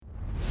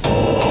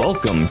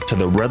Welcome to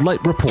the Red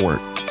Light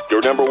Report,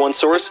 your number one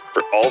source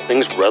for all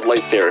things red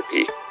light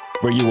therapy,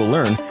 where you will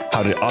learn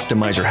how to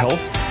optimize your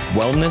health,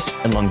 wellness,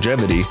 and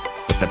longevity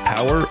with the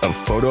power of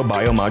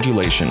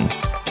photobiomodulation.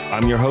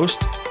 I'm your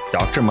host,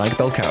 Dr. Mike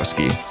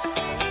Belkowski.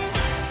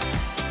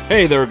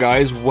 Hey there,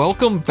 guys.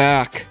 Welcome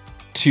back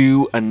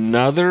to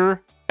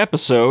another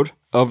episode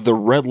of the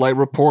Red Light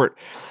Report.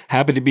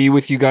 Happy to be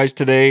with you guys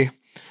today.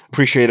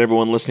 Appreciate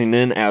everyone listening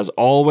in as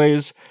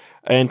always.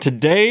 And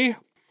today,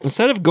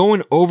 instead of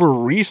going over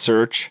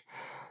research,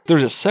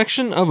 there's a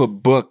section of a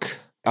book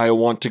I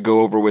want to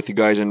go over with you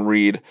guys and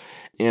read.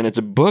 And it's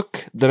a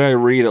book that I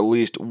read at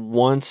least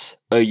once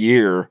a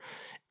year,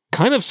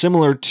 kind of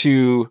similar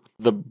to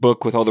the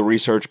book with all the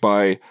research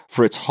by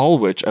Fritz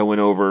Hallwich I went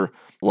over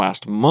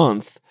last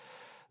month.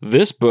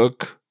 This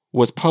book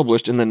was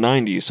published in the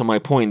 90s, so my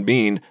point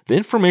being, the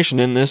information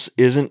in this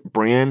isn't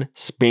brand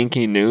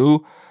spanking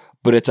new,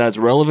 but it's as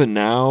relevant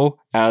now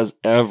as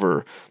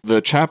ever. The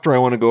chapter I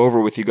want to go over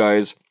with you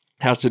guys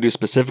has to do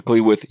specifically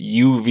with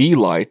UV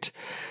light.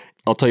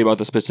 I'll tell you about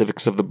the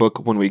specifics of the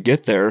book when we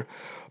get there.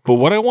 But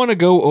what I want to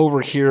go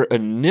over here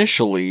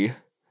initially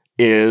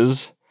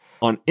is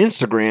on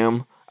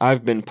Instagram,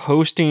 I've been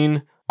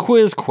posting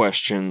quiz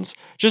questions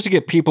just to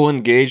get people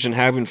engaged and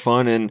having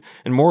fun and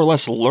more or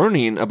less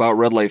learning about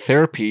red light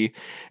therapy.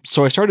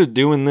 So I started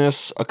doing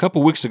this a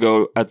couple weeks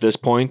ago at this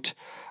point.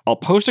 I'll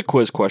post a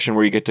quiz question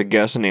where you get to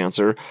guess and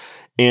answer.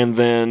 And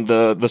then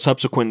the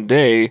subsequent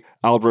day,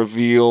 I'll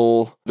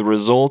reveal the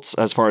results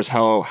as far as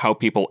how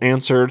people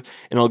answered,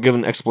 and I'll give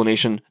an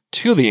explanation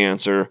to the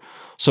answer.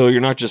 So you're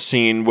not just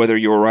seeing whether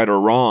you were right or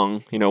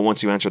wrong,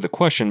 once you answer the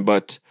question,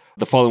 but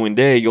the following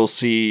day, you'll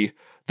see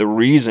the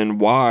reason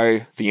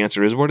why the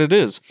answer is what it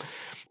is.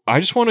 I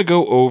just want to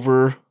go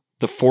over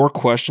the 4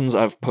 questions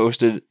I've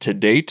posted to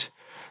date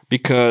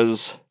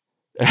because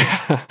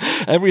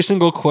every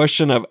single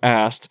question I've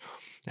asked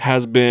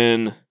has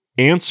been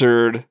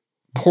answered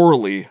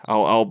poorly, I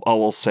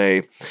will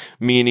say,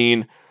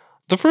 meaning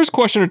the first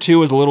question or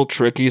two is a little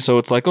tricky, so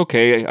it's like,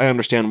 okay, I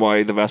understand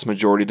why the vast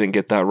majority didn't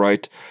get that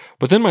right,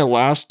 but then my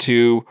last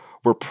 2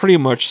 were pretty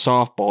much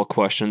softball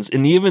questions,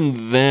 and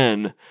even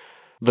then,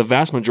 the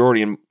vast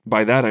majority, and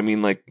by that I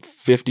mean like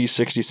 50,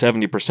 60,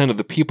 70% of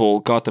the people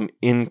got them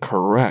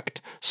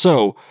incorrect.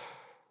 So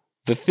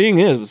the thing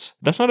is,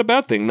 that's not a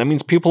bad thing. That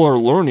means people are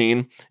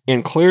learning,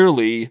 and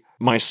clearly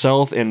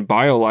myself and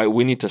BioLight,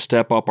 we need to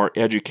step up our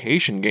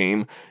education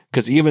game,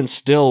 because even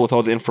still with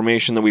all the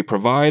information that we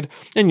provide,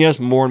 and yes,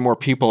 more and more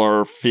people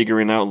are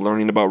figuring out and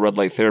learning about red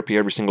light therapy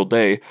every single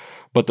day,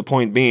 but the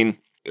point being,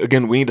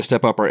 again, we need to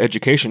step up our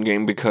education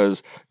game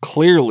because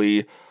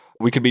clearly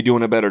we could be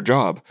doing a better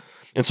job.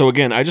 And so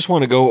again, I just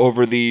want to go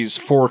over these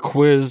 4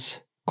 quiz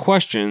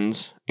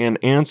questions and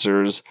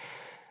answers.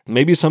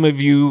 Maybe some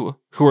of you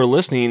who are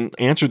listening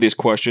answer these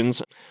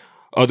questions.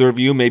 Other of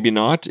you, maybe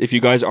not. If you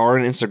guys are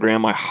on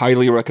Instagram, I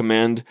highly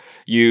recommend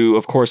you,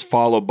 of course,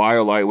 follow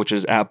BioLight, which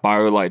is at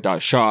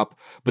biolight.shop,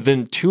 but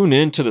then tune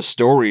in to the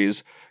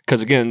stories,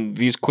 because again,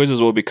 these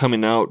quizzes will be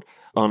coming out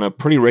on a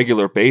pretty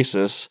regular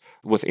basis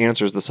with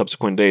answers the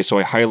subsequent day. So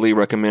I highly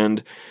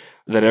recommend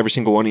that every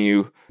single one of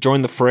you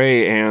join the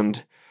fray.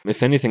 And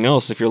if anything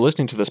else, if you're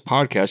listening to this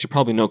podcast, you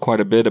probably know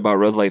quite a bit about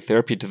red light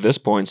therapy to this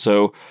point,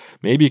 so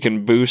maybe you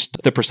can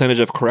boost the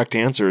percentage of correct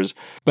answers.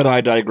 But I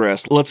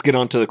digress. Let's get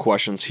on to the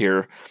questions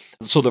here.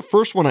 So the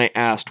first one I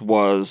asked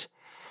was,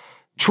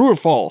 true or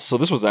false? So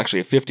this was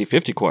actually a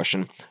 50-50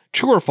 question.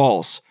 True or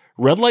false?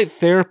 Red light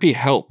therapy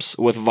helps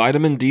with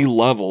vitamin D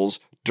levels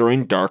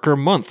during darker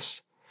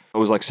months. It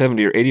was like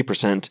 70 or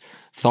 80%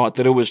 thought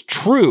that it was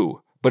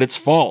true, but it's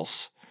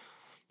false.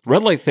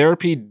 Red light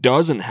therapy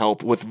doesn't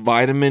help with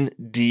vitamin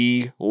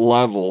D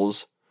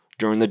levels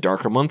during the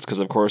darker months because,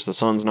 of course, the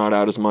sun's not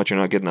out as much. You're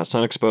not getting that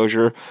sun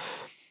exposure.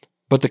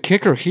 But the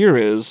kicker here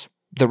is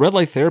the red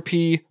light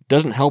therapy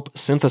doesn't help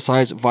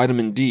synthesize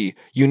vitamin D.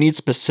 You need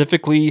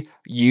specifically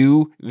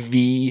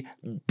UVB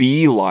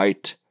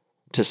light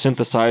to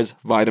synthesize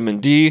vitamin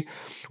D,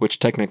 which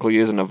technically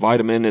isn't a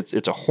vitamin. It's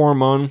a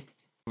hormone.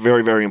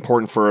 Very, very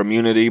important for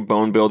immunity,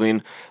 bone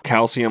building,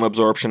 calcium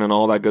absorption, and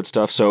all that good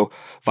stuff. So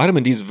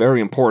vitamin D is very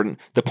important.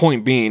 The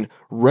point being,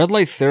 red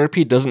light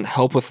therapy doesn't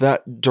help with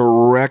that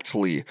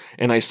directly.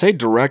 And I say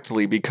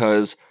directly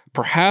because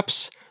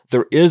perhaps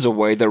there is a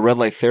way that red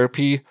light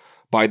therapy,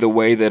 by the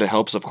way that it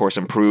helps, of course,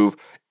 improve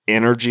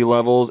energy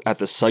levels at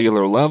the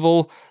cellular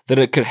level, that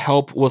it could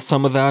help with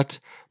some of that.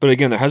 But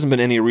again, there hasn't been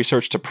any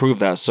research to prove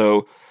that.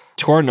 So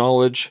to our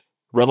knowledge,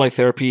 red light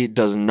therapy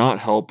does not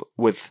help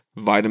with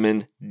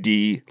vitamin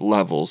D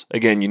levels.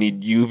 Again, you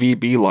need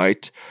UVB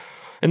light,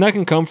 and that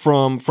can come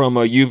from a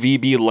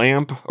UVB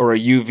lamp or a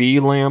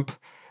UV lamp.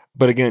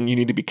 But again, you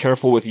need to be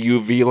careful with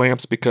UV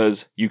lamps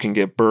because you can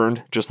get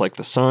burned just like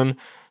the sun.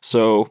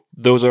 So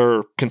those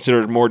are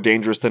considered more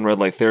dangerous than red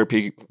light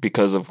therapy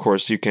because, of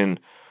course, you can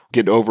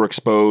get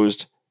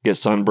overexposed, get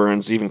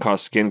sunburns, even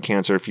cause skin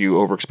cancer if you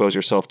overexpose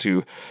yourself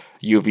to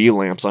UV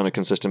lamps on a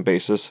consistent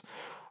basis.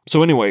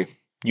 So anyway,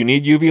 you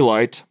need UV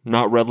light,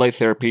 not red light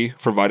therapy,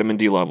 for vitamin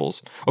D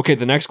levels. Okay,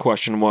 the next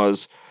question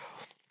was,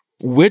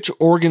 Which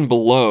organ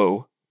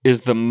below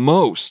is the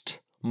most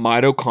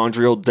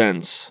mitochondrial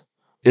dense?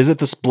 Is it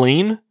the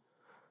spleen,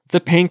 the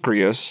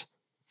pancreas,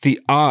 the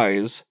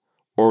eyes,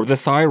 or the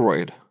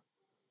thyroid?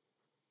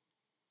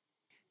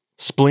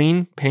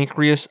 Spleen,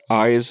 pancreas,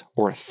 eyes,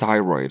 or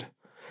thyroid?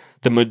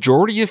 The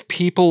majority of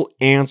people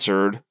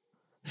answered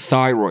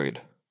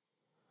thyroid.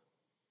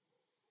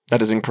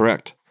 That is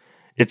incorrect.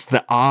 It's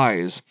the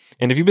eyes.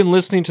 And if you've been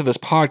listening to this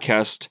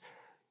podcast,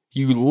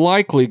 you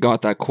likely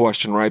got that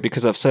question right,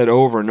 because I've said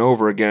over and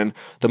over again,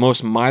 the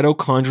most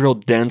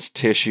mitochondrial dense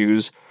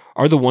tissues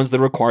are the ones that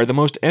require the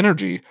most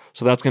energy.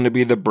 So that's going to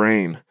be the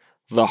brain,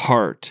 the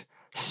heart,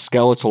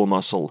 skeletal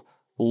muscle,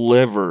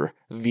 liver,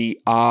 the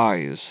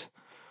eyes.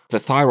 The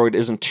thyroid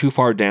isn't too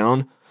far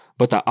down,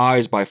 but the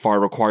eyes by far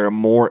require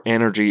more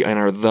energy and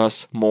are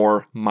thus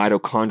more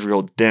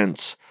mitochondrial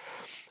dense.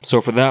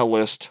 So for that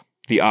list,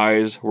 the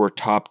eyes were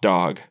top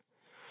dog.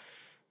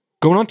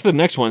 Going on to the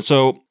next one.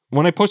 So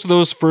when I posted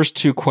those first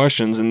two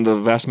questions and the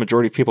vast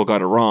majority of people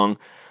got it wrong,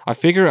 I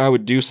figured I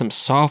would do some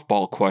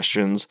softball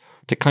questions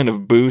to kind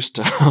of boost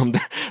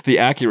the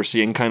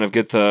accuracy and kind of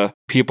get the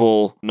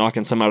people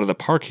knocking some out of the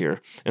park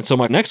here. And so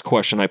my next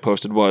question I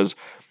posted was,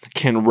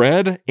 can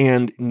red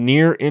and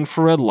near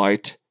infrared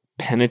light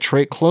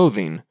penetrate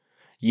clothing?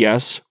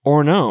 Yes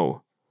or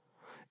no?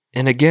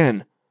 And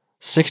again,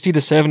 60 to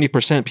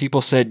 70%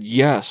 people said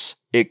yes,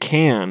 it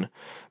can.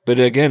 But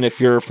again,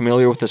 if you're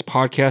familiar with this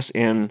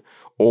podcast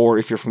or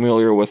if you're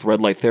familiar with red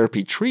light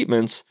therapy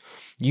treatments,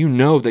 you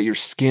know that your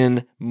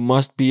skin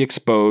must be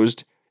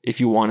exposed if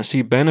you want to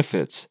see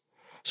benefits.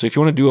 So if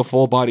you want to do a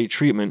full body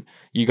treatment,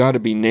 you got to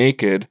be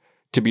naked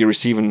to be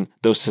receiving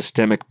those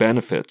systemic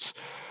benefits.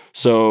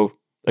 So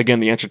again,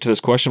 the answer to this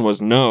question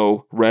was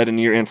no, red and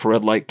near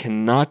infrared light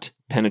cannot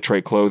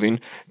penetrate clothing.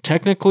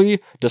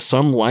 Technically, does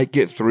some light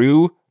get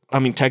through? I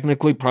mean,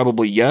 technically,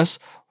 probably yes,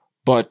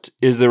 but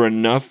is there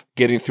enough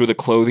getting through the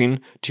clothing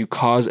to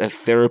cause a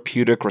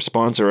therapeutic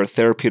response or a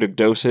therapeutic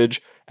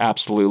dosage?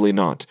 Absolutely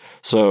not.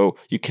 So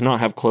you cannot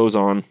have clothes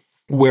on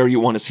where you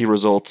want to see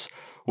results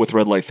with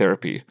red light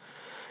therapy.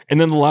 And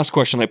then the last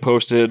question I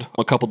posted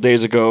a couple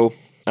days ago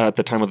at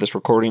the time of this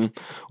recording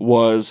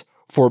was,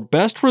 for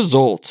best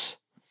results,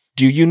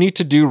 do you need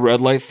to do red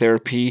light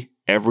therapy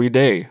every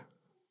day?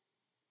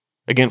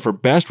 Again, for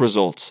best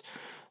results,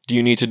 do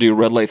you need to do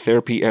red light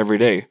therapy every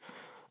day?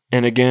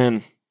 And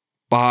again,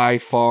 by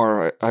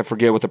far, I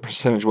forget what the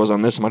percentage was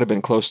on this, it might have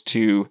been close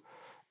to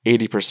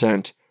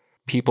 80%.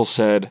 People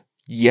said,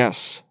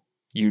 yes,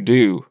 you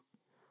do,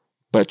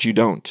 but you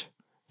don't.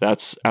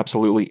 That's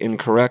absolutely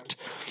incorrect.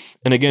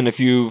 And again, if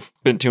you've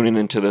been tuning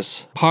into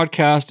this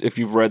podcast, if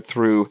you've read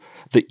through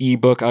the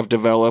ebook I've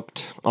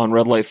developed on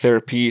red light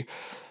therapy,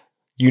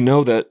 you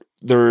know that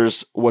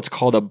there's what's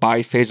called a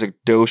biphasic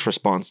dose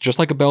response, just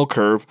like a bell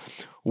curve,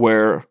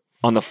 where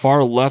on the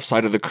far left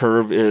side of the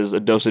curve is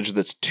a dosage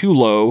that's too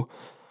low.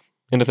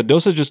 And if the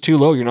dosage is too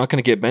low, you're not going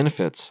to get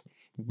benefits.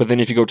 But then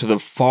if you go to the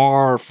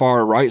far,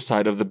 far right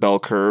side of the bell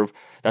curve,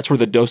 that's where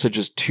the dosage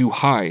is too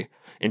high.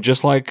 And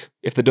just like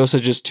if the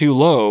dosage is too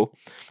low,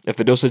 if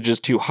the dosage is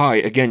too high,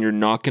 again, you're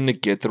not going to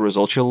get the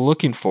results you're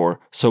looking for.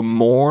 So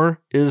more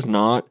is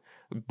not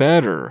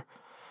better.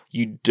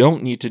 You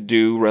don't need to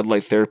do red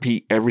light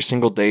therapy every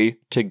single day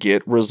to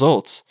get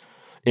results.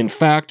 In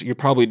fact, you're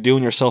probably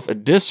doing yourself a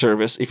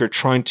disservice if you're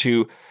trying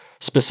to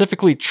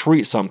specifically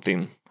treat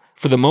something.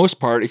 For the most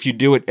part, if you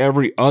do it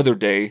every other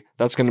day,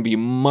 that's going to be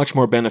much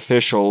more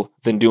beneficial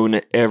than doing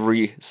it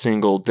every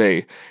single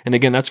day. And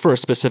again, that's for a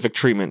specific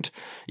treatment.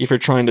 If you're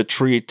trying to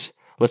treat,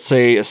 let's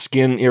say, a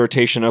skin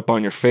irritation up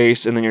on your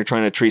face, and then you're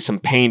trying to treat some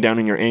pain down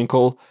in your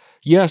ankle,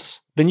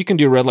 yes, then you can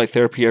do red light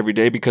therapy every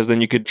day, because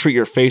then you could treat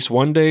your face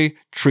one day,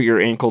 treat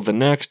your ankle the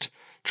next,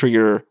 treat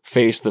your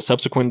face the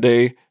subsequent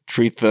day,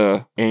 treat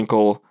the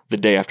ankle the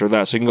day after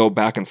that. So you can go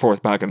back and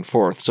forth, back and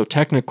forth. So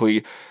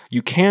technically,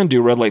 you can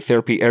do red light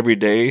therapy every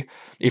day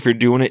if you're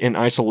doing it in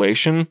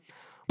isolation.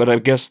 But I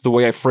guess the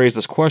way I phrase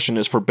this question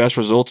is, for best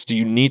results, do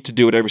you need to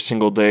do it every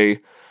single day?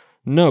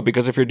 No,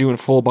 because if you're doing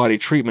full body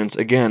treatments,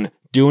 again,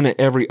 doing it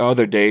every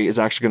other day is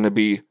actually going to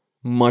be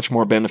much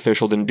more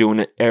beneficial than doing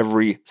it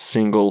every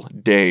single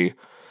day,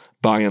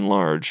 by and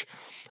large.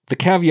 The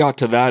caveat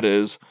to that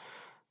is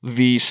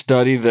the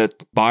study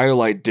that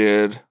BioLite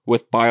did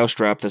with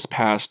BioStrap this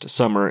past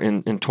summer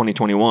in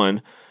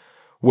 2021,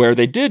 where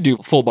they did do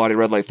full body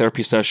red light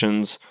therapy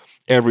sessions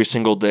every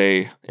single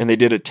day. And they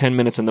did it 10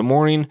 minutes in the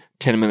morning,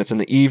 10 minutes in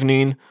the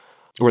evening,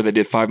 where they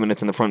did 5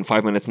 minutes in the front,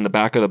 5 minutes in the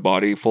back of the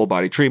body, full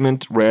body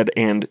treatment, red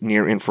and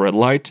near infrared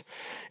light.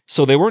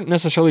 So they weren't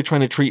necessarily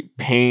trying to treat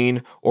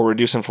pain or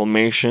reduce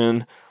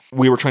inflammation.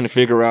 We were trying to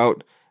figure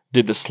out,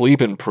 did the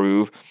sleep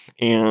improve?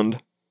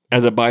 And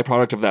as a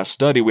byproduct of that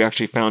study, we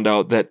actually found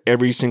out that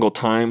every single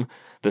time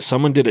that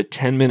someone did a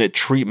 10-minute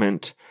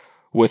treatment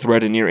with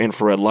red and near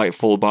infrared light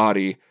full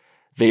body,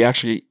 they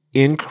actually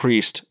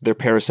increased their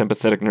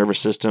parasympathetic nervous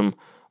system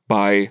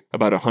by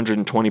about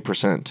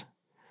 120%.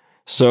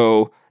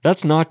 So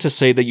that's not to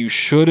say that you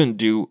shouldn't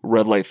do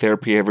red light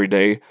therapy every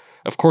day.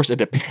 Of course, it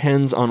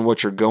depends on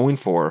what you're going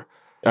for.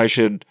 I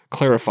should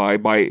clarify,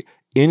 by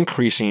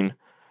increasing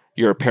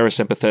your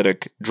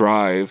parasympathetic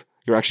drive,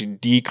 you're actually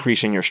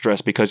decreasing your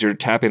stress because you're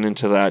tapping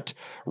into that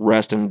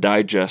rest and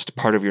digest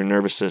part of your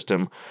nervous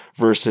system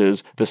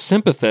versus the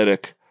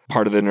sympathetic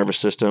part of the nervous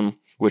system,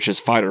 which is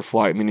fight or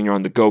flight, meaning you're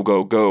on the go,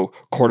 go, go.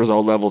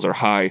 Cortisol levels are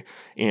high,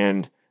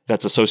 and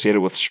that's associated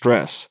with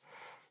stress.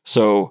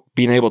 So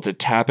being able to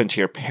tap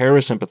into your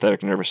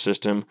parasympathetic nervous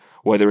system,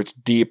 whether it's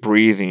deep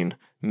breathing,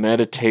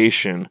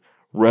 meditation,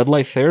 red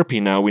light therapy,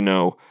 now we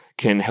know,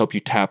 can help you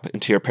tap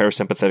into your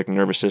parasympathetic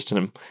nervous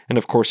system. And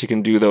of course, you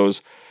can do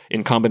those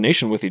in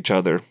combination with each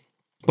other.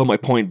 But my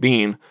point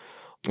being,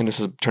 and this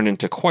has turned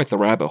into quite the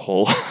rabbit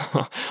hole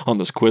on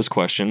this quiz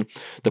question,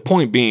 the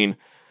point being,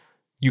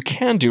 you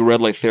can do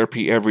red light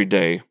therapy every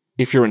day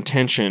if your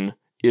intention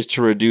is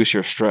to reduce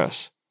your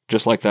stress.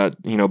 Just like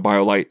that,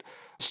 BioLight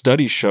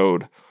study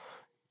showed,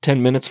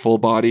 10 minutes full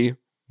body,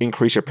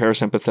 increase your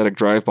parasympathetic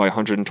drive by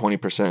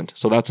 120%.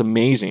 So that's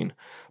amazing.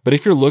 But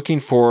if you're looking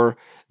for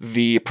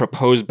the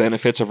proposed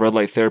benefits of red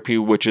light therapy,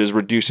 which is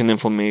reducing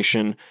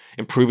inflammation,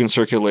 improving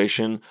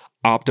circulation,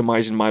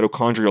 optimizing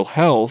mitochondrial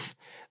health,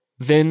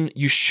 then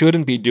you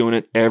shouldn't be doing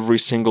it every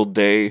single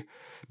day,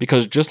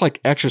 because just like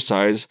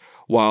exercise,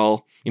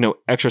 while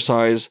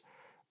exercise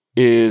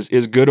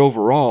is good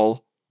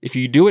overall, if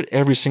you do it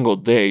every single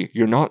day,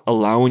 you're not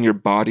allowing your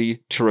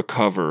body to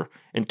recover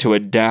and to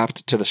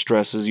adapt to the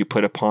stresses you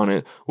put upon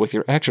it with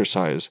your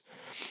exercise.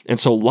 And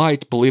so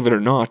light, believe it or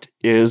not,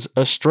 is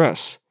a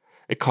stress.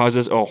 It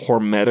causes a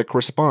hormetic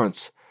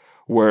response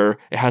where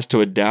it has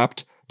to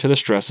adapt to the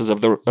stresses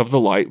of the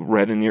light,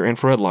 red and near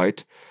infrared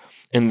light,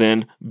 and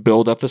then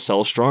build up the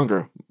cells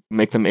stronger,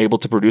 make them able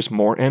to produce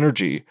more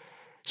energy.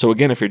 So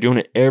again, if you're doing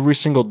it every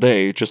single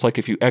day, just like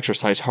if you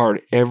exercise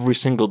hard every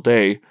single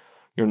day,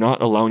 you're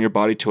not allowing your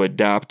body to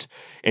adapt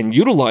and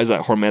utilize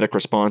that hormetic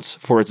response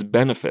for its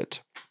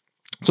benefit.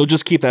 So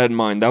just keep that in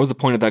mind. That was the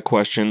point of that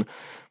question.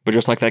 But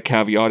just like that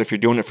caveat, if you're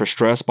doing it for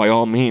stress, by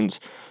all means,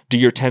 do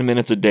your 10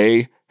 minutes a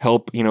day,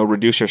 help,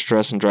 reduce your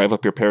stress and drive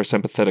up your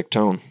parasympathetic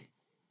tone.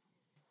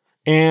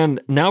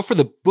 And now for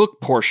the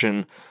book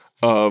portion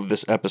of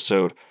this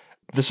episode.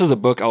 This is a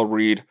book I'll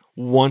read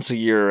once a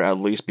year at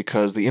least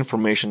because the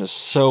information is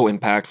so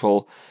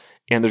impactful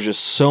and there's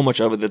just so much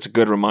of it that's a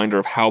good reminder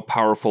of how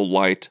powerful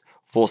light,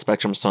 full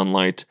spectrum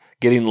sunlight,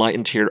 getting light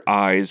into your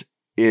eyes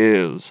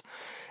is.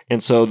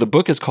 And so the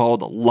book is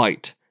called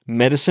Light,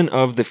 Medicine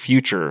of the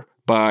Future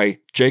by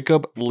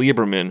Jacob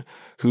Lieberman,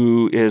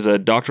 who is a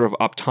doctor of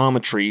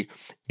optometry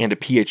and a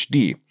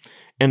PhD.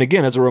 And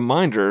again, as a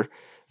reminder,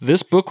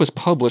 this book was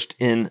published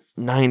in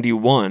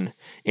 91,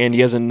 and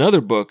he has another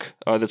book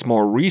that's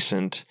more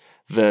recent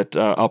that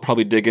I'll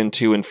probably dig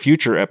into in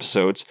future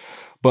episodes.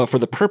 But for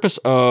the purpose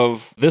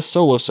of this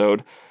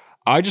solo-sode,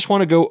 I just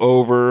want to go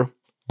over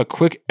a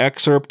quick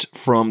excerpt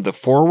from the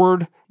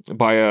foreword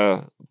by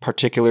a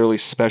particularly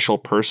special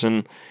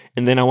person,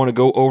 and then I want to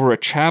go over a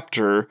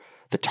chapter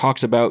that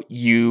talks about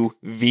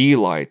UV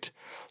light.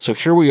 So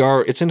here we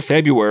are, it's in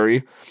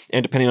February,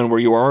 and depending on where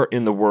you are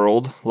in the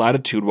world,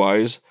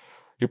 latitude-wise,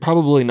 you're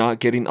probably not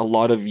getting a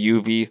lot of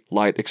UV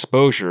light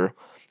exposure,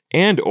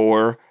 and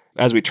or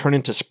as we turn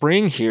into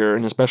spring here,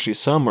 and especially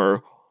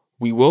summer,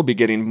 we will be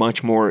getting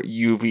much more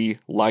UV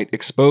light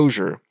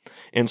exposure.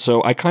 And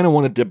so I kind of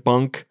want to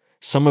debunk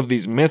some of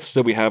these myths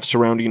that we have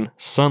surrounding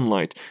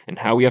sunlight and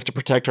how we have to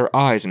protect our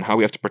eyes and how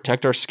we have to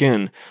protect our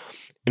skin.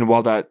 And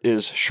while that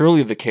is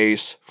surely the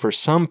case for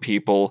some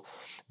people,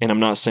 and I'm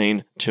not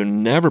saying to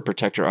never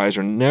protect your eyes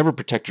or never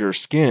protect your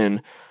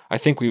skin, I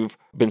think we've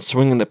been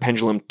swinging the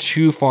pendulum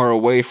too far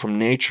away from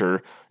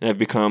nature and have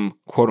become,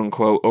 quote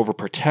unquote,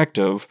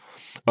 overprotective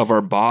of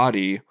our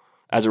body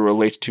as it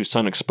relates to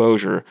sun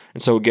exposure.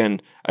 And so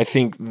again, I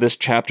think this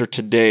chapter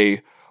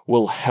today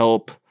will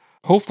help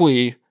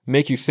hopefully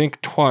make you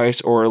think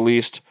twice, or at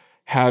least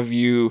have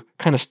you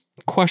kind of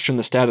question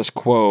the status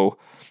quo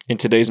in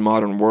today's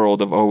modern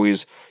world of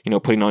always,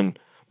 putting on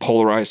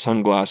polarized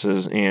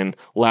sunglasses and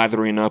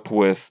lathering up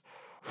with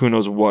who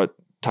knows what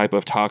type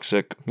of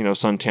toxic,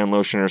 suntan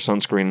lotion or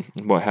sunscreen,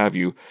 what have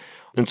you.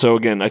 And so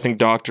again, I think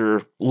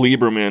Dr.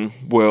 Lieberman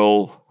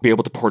will be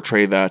able to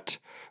portray that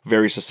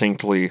very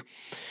succinctly.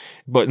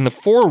 But in the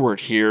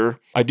foreword here,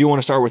 I do want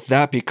to start with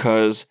that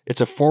because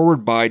it's a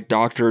foreword by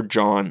Dr.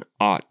 John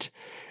Ott.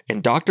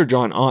 And Dr.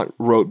 John Ott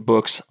wrote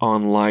books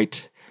on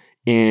light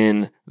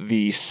in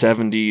the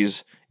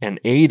 70s and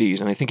 80s,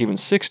 and I think even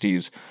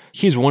 60s.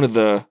 He's one of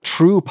the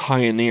true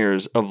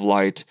pioneers of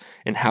light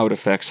and how it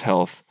affects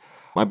health.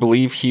 I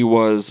believe he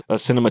was a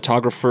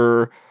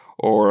cinematographer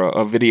or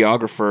a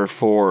videographer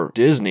for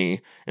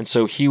Disney, and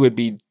so he would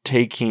be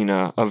taking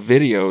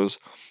videos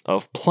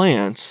of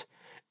plants,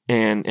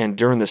 and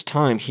during this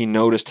time, he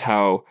noticed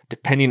how,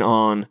 depending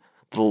on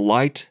the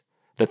light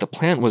that the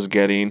plant was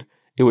getting,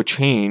 it would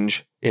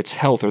change its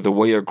health or the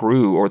way it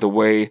grew or the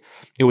way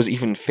it was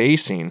even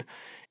facing.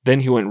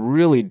 Then he went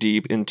really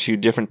deep into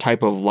different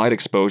type of light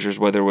exposures,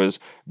 whether it was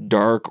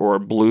dark or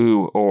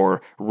blue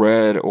or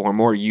red or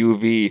more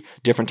UV,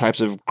 different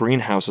types of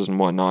greenhouses and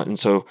whatnot. And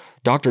so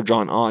Dr.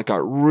 John Ott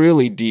got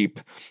really deep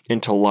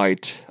into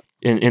light.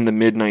 in the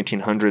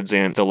mid-1900s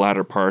and the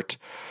latter part.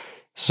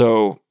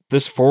 So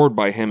this foreword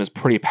by him is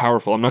pretty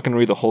powerful. I'm not going to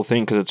read the whole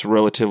thing because it's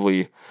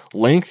relatively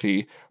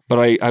lengthy,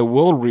 but I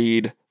will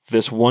read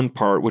this one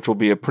part, which will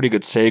be a pretty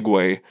good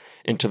segue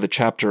into the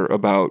chapter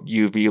about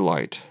UV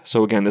light.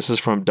 So again, this is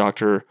from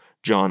Dr.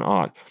 John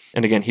Ott.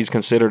 And again, he's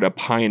considered a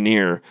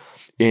pioneer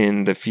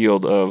in the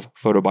field of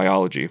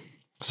photobiology.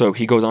 So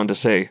he goes on to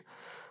say,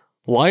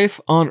 life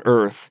on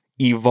Earth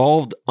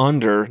evolved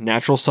under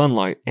natural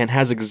sunlight and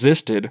has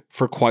existed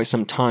for quite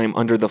some time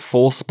under the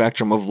full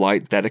spectrum of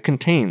light that it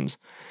contains.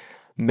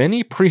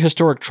 Many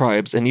prehistoric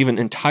tribes and even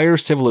entire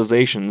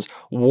civilizations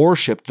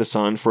worshipped the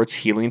sun for its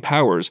healing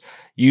powers,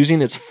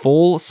 using its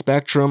full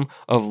spectrum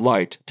of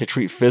light to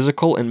treat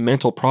physical and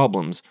mental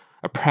problems,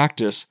 a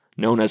practice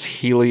known as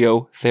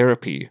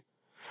heliotherapy.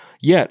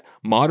 Yet,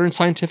 modern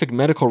scientific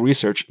medical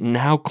research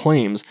now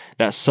claims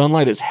that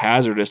sunlight is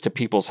hazardous to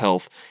people's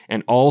health,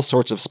 and all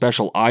sorts of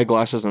special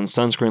eyeglasses and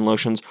sunscreen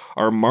lotions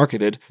are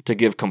marketed to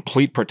give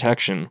complete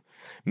protection.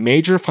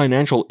 Major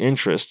financial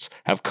interests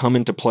have come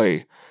into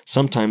play,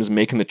 sometimes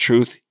making the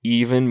truth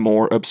even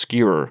more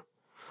obscure.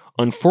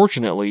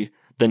 Unfortunately,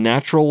 the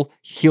natural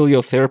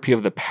heliotherapy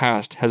of the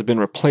past has been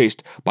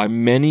replaced by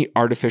many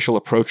artificial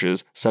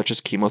approaches such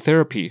as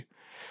chemotherapy.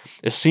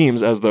 It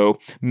seems as though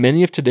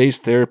many of today's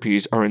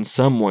therapies are in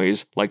some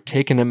ways like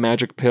taking a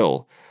magic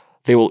pill.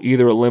 They will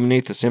either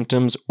eliminate the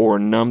symptoms or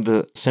numb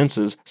the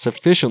senses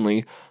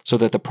sufficiently so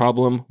that the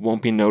problem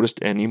won't be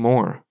noticed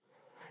anymore.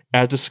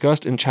 As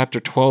discussed in Chapter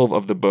 12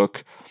 of the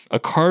book, a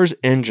car's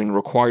engine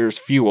requires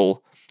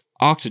fuel,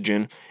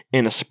 oxygen,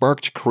 and a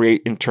spark to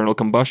create internal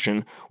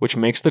combustion, which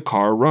makes the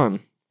car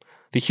run.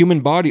 The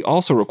human body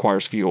also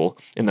requires fuel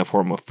in the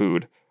form of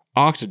food,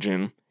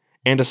 oxygen,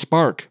 and a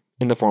spark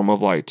in the form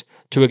of light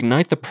to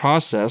ignite the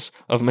process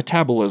of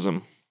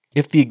metabolism.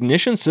 If the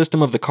ignition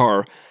system of the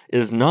car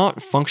is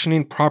not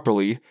functioning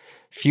properly,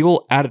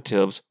 fuel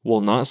additives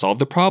will not solve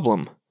the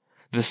problem.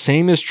 The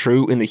same is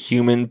true in the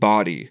human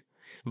body.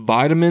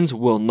 Vitamins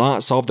will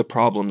not solve the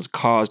problems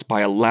caused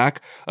by a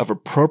lack of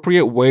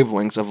appropriate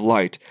wavelengths of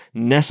light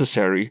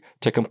necessary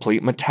to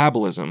complete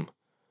metabolism.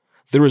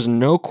 There is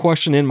no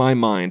question in my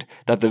mind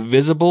that the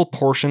visible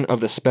portion of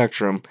the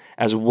spectrum,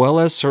 as well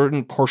as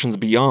certain portions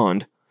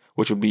beyond,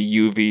 which would be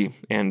UV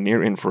and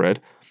near-infrared,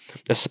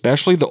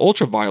 especially the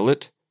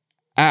ultraviolet,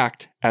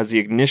 act as the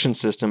ignition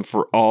system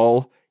for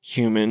all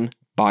human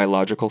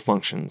biological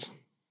functions.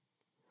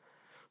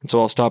 And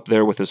so I'll stop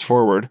there with this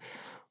foreword.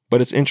 But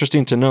it's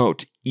interesting to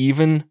note,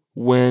 even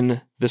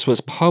when this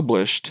was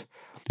published,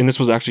 and this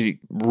was actually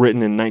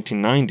written in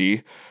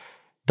 1990,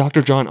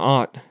 Dr. John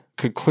Ott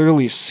could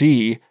clearly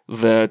see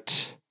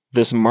that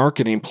this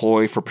marketing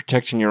ploy for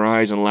protecting your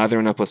eyes and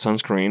lathering up with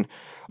sunscreen,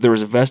 there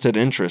was a vested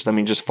interest. I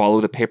mean, just follow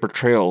the paper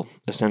trail,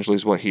 essentially,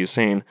 is what he's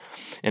saying.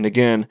 And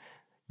again,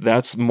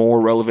 that's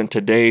more relevant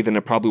today than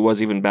it probably was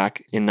even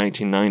back in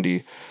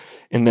 1990.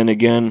 And then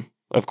again,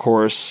 of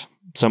course,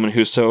 someone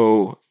who's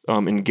so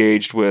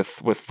engaged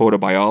with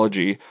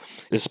photobiology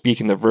is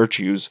speaking the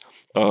virtues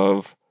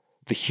of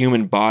the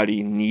human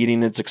body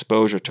needing its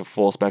exposure to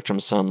full spectrum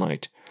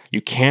sunlight.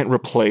 You can't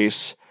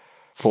replace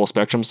full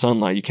spectrum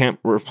sunlight. You can't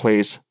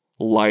replace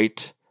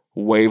light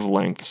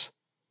wavelengths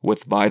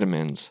with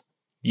vitamins.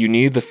 You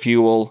need the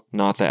fuel,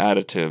 not the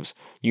additives.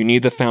 You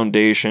need the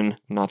foundation,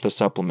 not the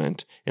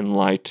supplement. And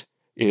light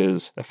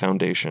is a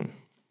foundation.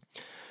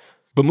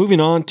 But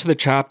moving on to the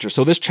chapter.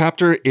 So this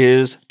chapter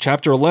is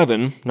chapter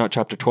 11, not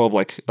chapter 12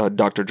 like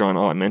Dr. John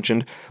Ott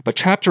mentioned, but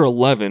chapter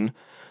 11,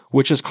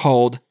 which is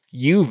called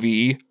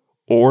UV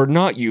or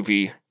not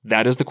UV.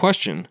 That is the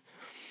question.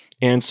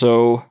 And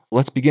so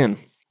let's begin.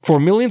 For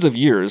millions of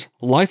years,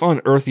 life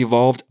on Earth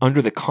evolved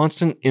under the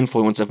constant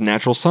influence of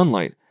natural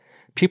sunlight.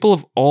 People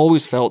have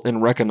always felt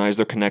and recognized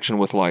their connection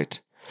with light.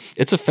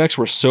 Its effects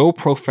were so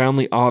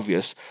profoundly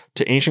obvious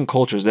to ancient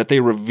cultures that they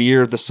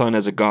revered the sun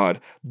as a god,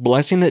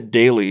 blessing it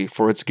daily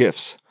for its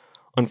gifts.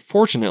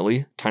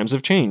 Unfortunately, times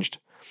have changed.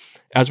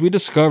 As we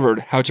discovered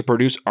how to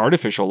produce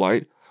artificial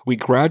light, we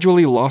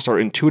gradually lost our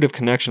intuitive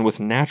connection with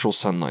natural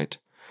sunlight.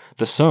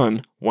 The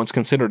sun, once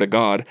considered a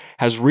god,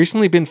 has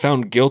recently been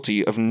found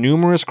guilty of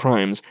numerous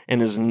crimes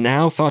and is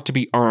now thought to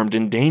be armed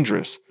and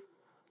dangerous.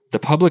 The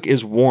public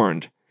is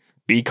warned.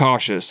 Be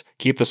cautious,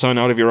 keep the sun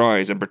out of your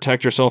eyes, and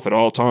protect yourself at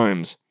all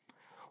times.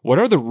 What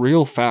are the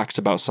real facts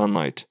about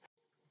sunlight?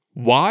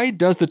 Why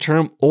does the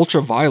term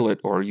ultraviolet,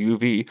 or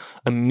UV,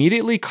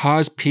 immediately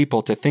cause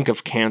people to think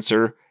of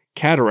cancer,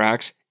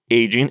 cataracts,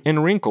 aging,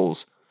 and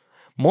wrinkles?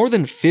 More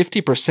than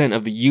 50%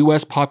 of the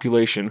US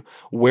population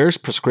wears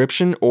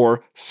prescription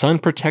or sun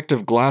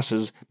protective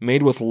glasses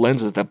made with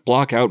lenses that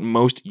block out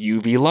most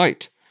UV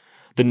light.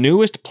 The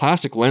newest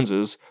plastic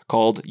lenses,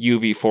 called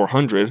UV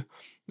 400,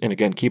 and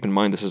again, keep in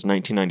mind this is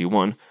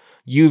 1991,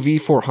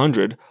 UV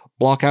 400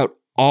 block out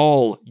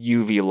all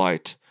UV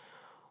light.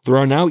 There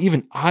are now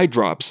even eye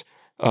drops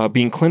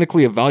being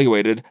clinically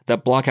evaluated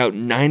that block out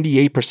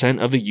 98%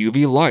 of the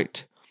UV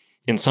light.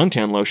 In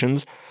suntan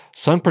lotions,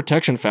 sun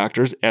protection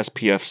factors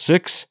SPF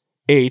 6,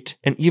 8,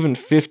 and even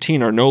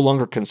 15 are no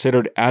longer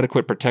considered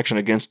adequate protection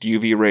against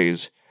UV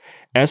rays.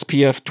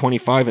 SPF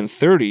 25 and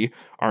 30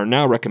 are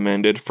now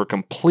recommended for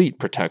complete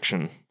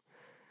protection.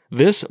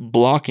 This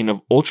blocking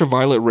of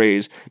ultraviolet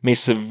rays may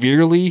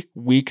severely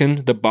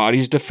weaken the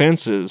body's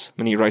defenses,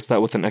 and he writes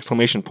that with an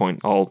exclamation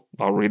point. I'll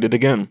read it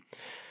again.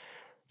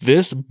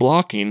 This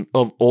blocking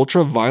of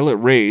ultraviolet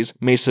rays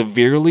may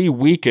severely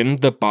weaken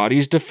the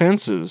body's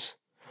defenses.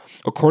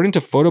 According to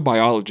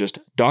photobiologist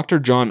Dr.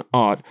 John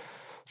Ott,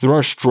 there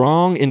are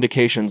strong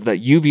indications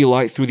that UV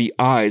light through the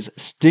eyes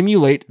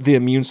stimulate the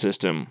immune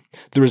system.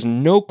 There is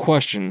no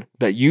question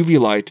that UV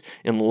light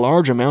in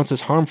large amounts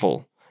is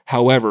harmful.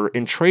 However,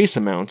 in trace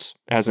amounts,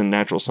 as in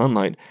natural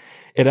sunlight,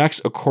 it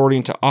acts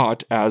according to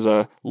Ott as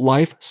a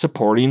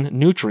life-supporting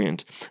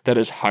nutrient that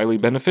is highly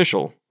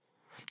beneficial.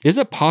 Is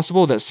it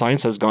possible that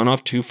science has gone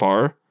off too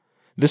far?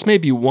 This may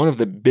be one of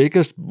the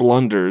biggest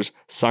blunders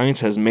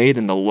science has made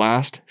in the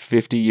last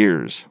 50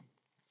 years.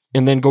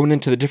 And then going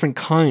into the different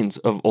kinds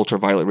of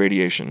ultraviolet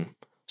radiation.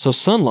 So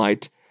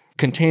sunlight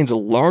contains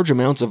large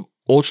amounts of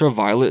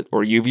ultraviolet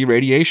or UV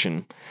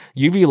radiation.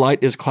 UV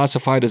light is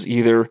classified as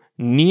either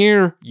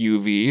near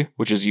UV,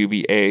 which is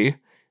UVA,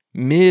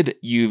 mid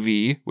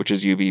UV, which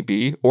is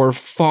UVB, or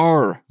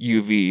far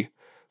UV,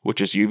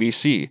 which is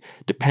UVC,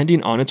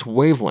 depending on its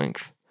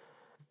wavelength.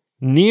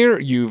 Near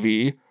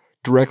UV,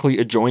 directly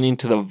adjoining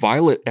to the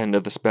violet end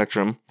of the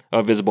spectrum,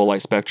 of visible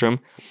light spectrum,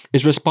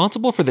 is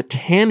responsible for the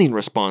tanning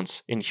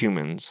response in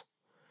humans,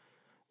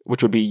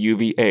 which would be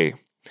UVA.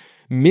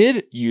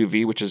 Mid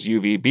UV, which is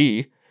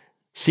UVB,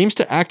 seems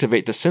to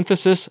activate the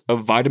synthesis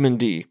of vitamin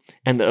D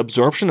and the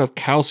absorption of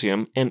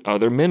calcium and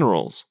other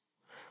minerals.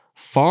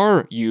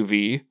 Far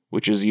UV,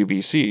 which is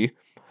UVC,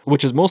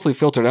 which is mostly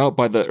filtered out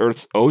by the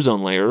Earth's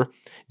ozone layer,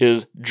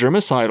 is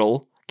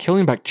germicidal,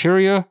 killing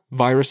bacteria,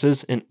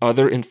 viruses, and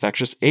other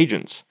infectious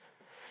agents.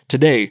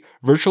 Today,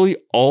 virtually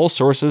all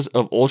sources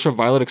of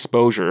ultraviolet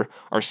exposure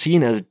are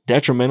seen as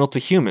detrimental to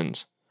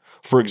humans.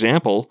 For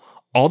example,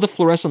 all the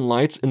fluorescent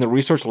lights in the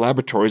research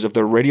laboratories of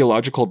the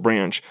radiological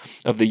branch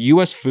of the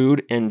U.S.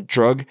 Food and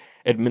Drug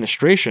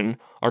Administration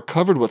are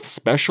covered with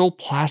special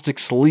plastic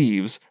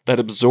sleeves that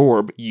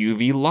absorb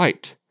UV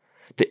light.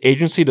 The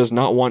agency does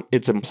not want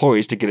its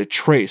employees to get a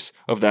trace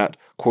of that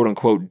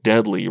quote-unquote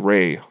deadly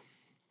ray.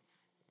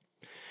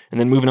 And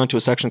then moving on to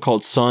a section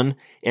called Sun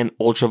and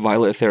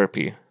Ultraviolet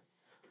Therapy.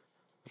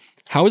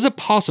 How is it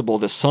possible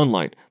that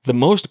sunlight, the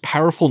most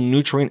powerful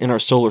nutrient in our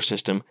solar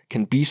system,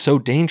 can be so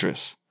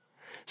dangerous?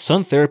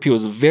 Sun therapy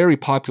was very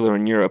popular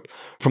in Europe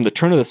from the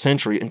turn of the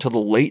century until the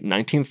late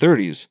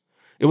 1930s.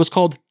 It was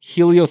called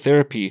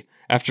heliotherapy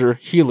after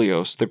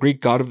Helios, the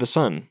Greek god of the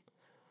sun.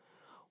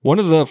 One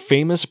of the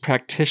famous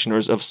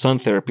practitioners of sun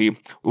therapy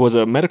was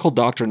a medical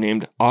doctor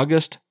named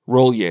Auguste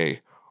Rollier,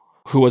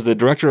 who was the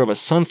director of a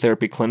sun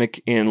therapy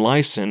clinic in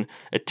Lyson,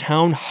 a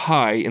town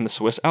high in the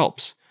Swiss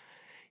Alps.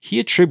 He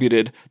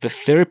attributed the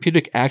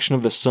therapeutic action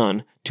of the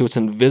sun to its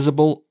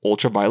invisible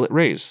ultraviolet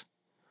rays.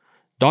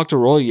 Dr.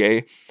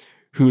 Rollier,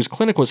 whose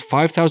clinic was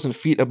 5,000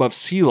 feet above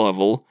sea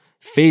level,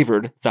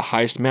 favored the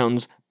highest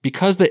mountains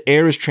because the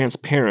air is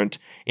transparent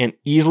and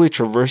easily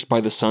traversed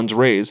by the sun's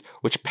rays,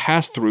 which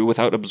pass through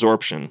without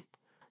absorption.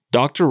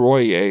 Dr.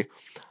 Rollier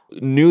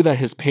knew that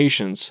his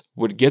patients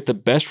would get the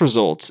best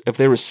results if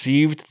they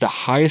received the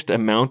highest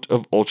amount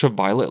of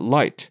ultraviolet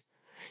light.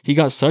 He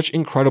got such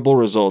incredible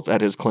results at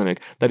his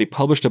clinic that he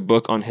published a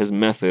book on his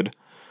method.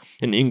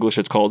 In English,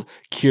 it's called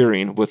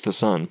Curing with the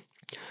Sun.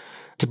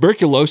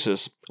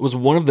 Tuberculosis was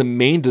one of the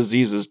main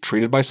diseases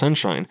treated by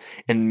sunshine,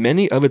 and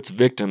many of its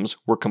victims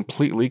were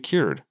completely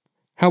cured.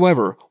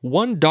 However,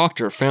 one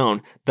doctor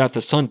found that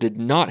the sun did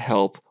not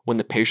help when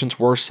the patients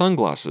wore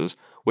sunglasses,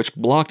 which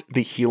blocked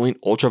the healing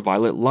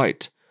ultraviolet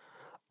light.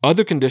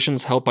 Other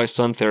conditions helped by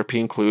sun therapy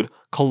include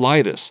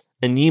colitis,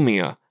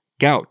 anemia,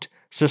 gout,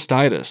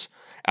 cystitis,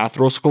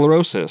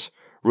 atherosclerosis,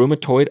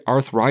 rheumatoid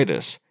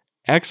arthritis,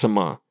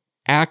 eczema,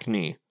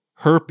 acne,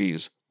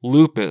 herpes,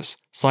 lupus,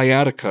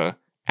 sciatica,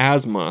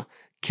 asthma,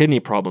 kidney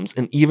problems,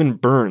 and even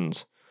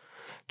burns.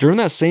 During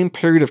that same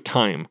period of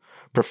time,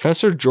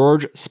 Professor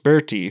George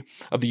Sperti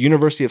of the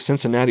University of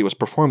Cincinnati was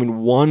performing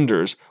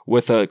wonders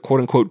with a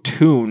quote-unquote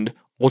tuned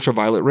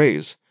ultraviolet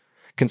rays.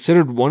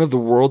 Considered one of the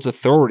world's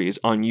authorities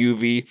on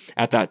UV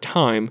at that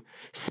time,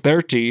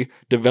 Sperti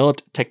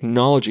developed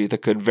technology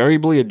that could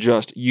variably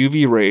adjust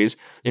UV rays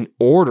in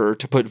order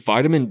to put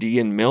vitamin D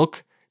in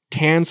milk,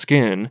 tan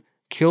skin,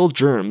 kill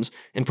germs,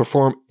 and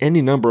perform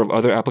any number of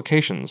other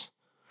applications.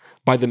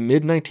 By the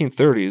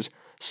mid-1930s,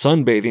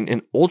 sunbathing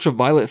and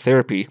ultraviolet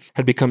therapy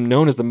had become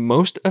known as the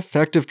most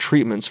effective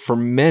treatments for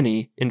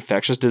many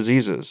infectious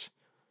diseases.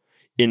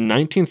 In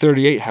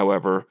 1938,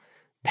 however,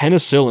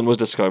 penicillin was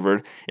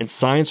discovered and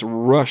science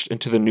rushed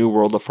into the new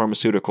world of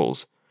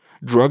pharmaceuticals.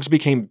 Drugs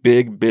became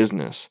big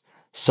business.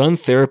 Sun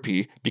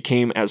therapy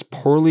became as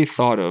poorly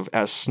thought of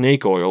as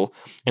snake oil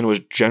and was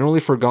generally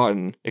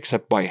forgotten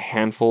except by a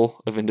handful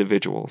of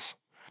individuals.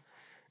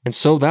 And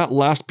so that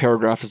last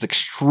paragraph is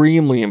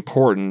extremely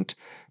important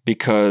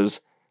because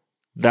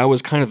that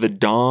was kind of the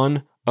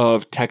dawn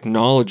of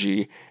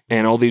technology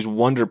and all these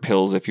wonder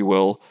pills, if you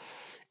will,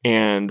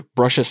 and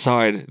brush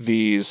aside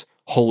these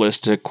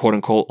holistic,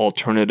 quote-unquote,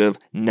 alternative,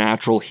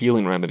 natural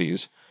healing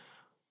remedies.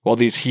 While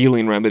these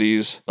healing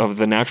remedies of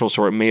the natural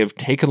sort may have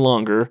taken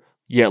longer,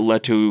 yet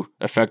led to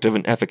effective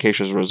and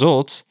efficacious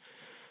results,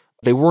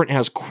 they weren't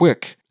as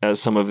quick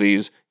as some of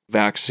these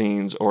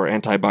vaccines or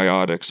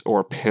antibiotics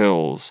or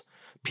pills.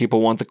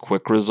 People want the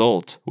quick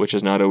result, which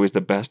is not always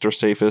the best or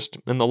safest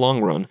in the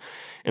long run.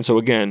 And so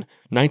again,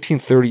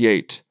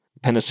 1938,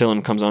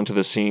 penicillin comes onto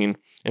the scene,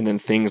 and then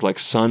things like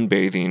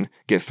sunbathing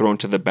get thrown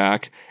to the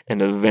back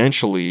and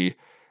eventually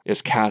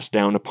is cast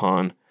down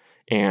upon.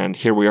 And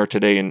here we are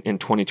today in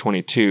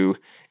 2022.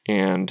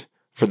 And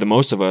for the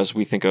most of us,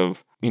 we think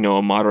of, a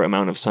moderate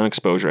amount of sun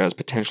exposure as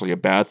potentially a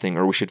bad thing,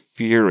 or we should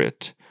fear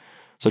it.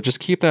 So just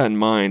keep that in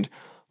mind.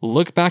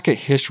 Look back at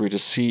history to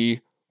see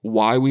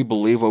why we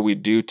believe what we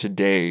do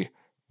today,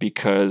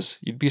 because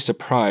you'd be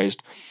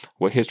surprised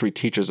what history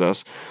teaches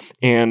us.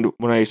 And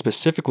when I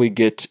specifically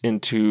get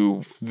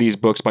into these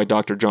books by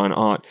Dr. John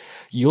Ott,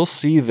 you'll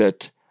see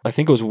that I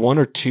think it was one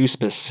or two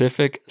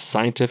specific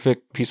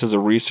scientific pieces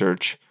of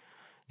research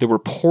that were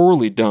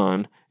poorly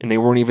done, and they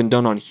weren't even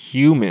done on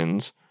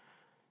humans,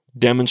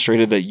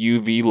 demonstrated that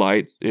UV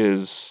light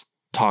is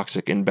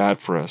toxic and bad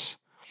for us.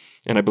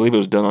 And I believe it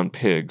was done on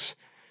pigs,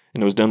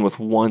 and it was done with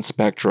one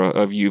spectra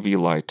of UV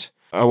light.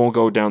 I won't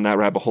go down that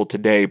rabbit hole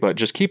today, but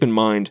just keep in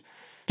mind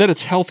that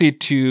it's healthy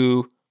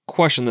to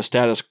question the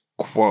status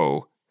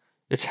quo.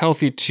 It's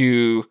healthy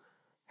to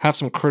have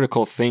some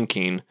critical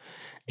thinking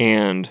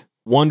and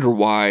wonder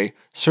why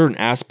certain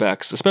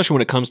aspects, especially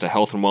when it comes to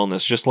health and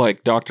wellness, just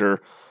like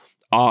Dr.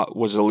 Ott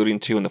was alluding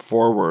to in the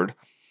foreword,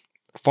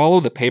 follow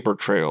the paper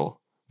trail.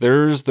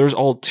 There's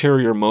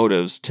ulterior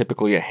motives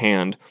typically at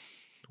hand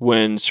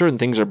when certain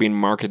things are being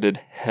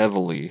marketed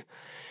heavily.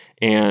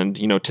 And,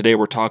 today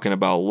we're talking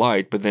about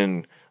light, but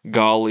then,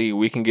 golly,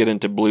 we can get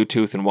into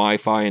Bluetooth and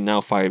Wi-Fi and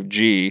now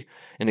 5G.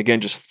 And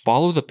again, just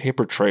follow the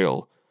paper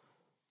trail.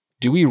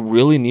 Do we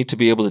really need to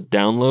be able to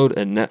download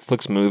a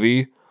Netflix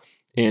movie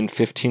in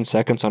 15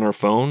 seconds on our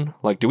phone?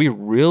 Like, do we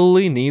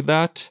really need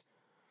that?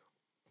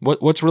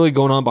 What's really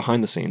going on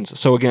behind the scenes?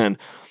 So again,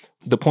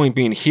 the point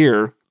being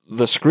here,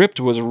 the script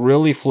was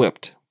really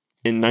flipped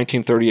in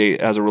 1938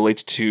 as it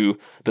relates to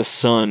the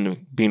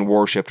sun being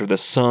worshipped, or the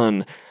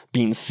sun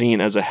being seen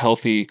as a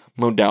healthy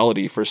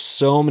modality for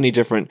so many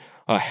different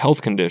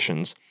health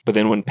conditions. But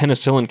then when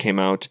penicillin came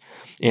out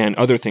and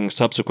other things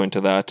subsequent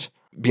to that,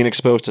 being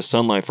exposed to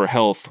sunlight for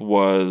health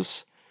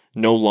was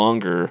no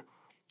longer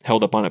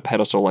held up on a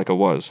pedestal like it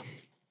was.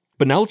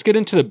 But now let's get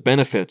into the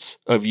benefits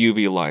of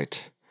UV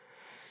light.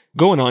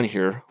 Going on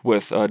here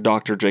with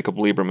Dr. Jacob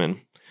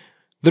Lieberman,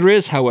 there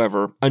is,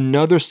 however,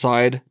 another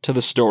side to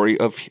the story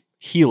of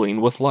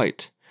healing with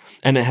light,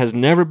 and it has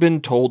never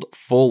been told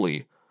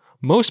fully.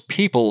 Most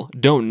people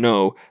don't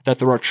know that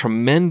there are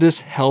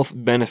tremendous health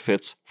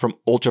benefits from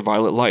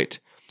ultraviolet light.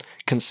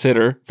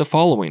 Consider the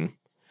following.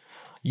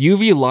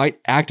 UV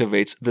light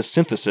activates the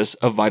synthesis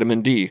of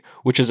vitamin D,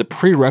 which is a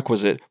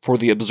prerequisite for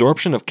the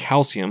absorption of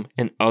calcium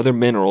and other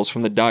minerals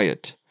from the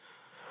diet.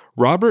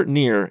 Robert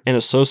Neer and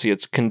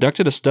associates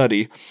conducted a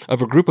study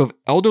of a group of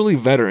elderly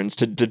veterans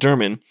to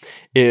determine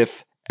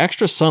if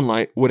extra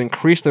sunlight would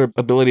increase their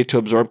ability to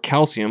absorb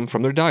calcium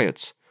from their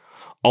diets.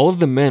 All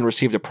of the men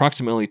received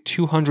approximately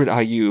 200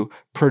 IU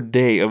per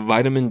day of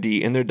vitamin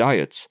D in their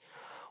diets.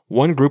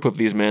 One group of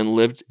these men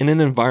lived in an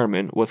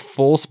environment with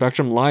full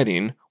spectrum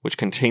lighting, which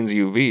contains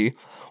UV,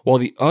 while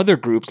the other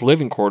group's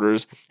living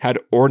quarters had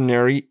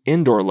ordinary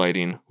indoor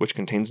lighting, which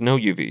contains no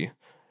UV.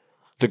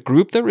 The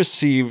group that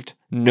received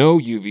no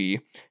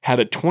UV had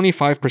a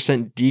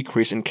 25%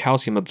 decrease in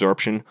calcium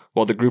absorption,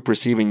 while the group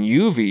receiving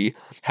UV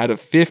had a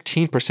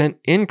 15%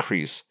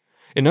 increase.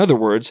 In other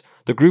words,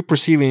 the group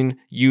receiving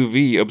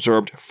UV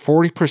absorbed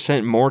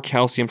 40% more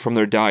calcium from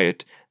their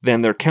diet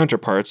than their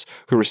counterparts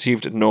who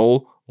received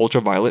no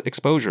ultraviolet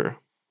exposure.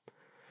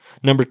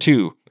 Number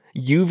 2,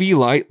 UV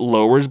light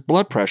lowers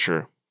blood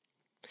pressure.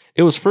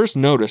 It was first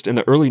noticed in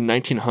the early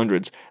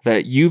 1900s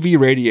that UV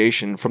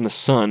radiation from the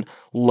sun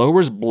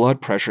lowers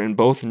blood pressure in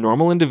both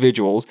normal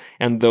individuals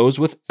and those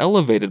with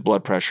elevated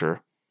blood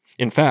pressure.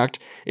 In fact,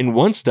 in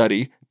one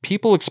study,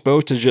 people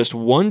exposed to just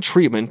one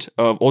treatment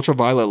of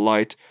ultraviolet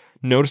light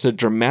noticed a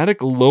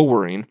dramatic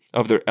lowering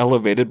of their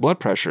elevated blood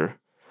pressure.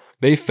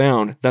 They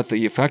found that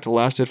the effect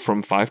lasted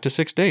from 5 to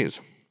 6 days.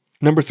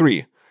 Number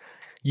 3,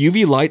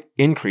 UV light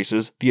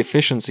increases the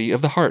efficiency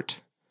of the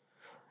heart.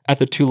 At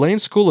the Tulane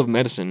School of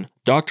Medicine,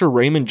 Dr.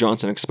 Raymond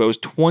Johnson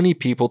exposed 20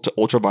 people to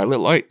ultraviolet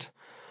light.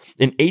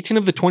 In 18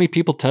 of the 20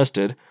 people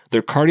tested,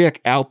 their cardiac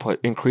output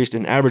increased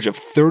an average of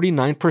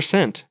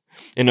 39%.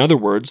 In other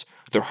words,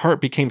 their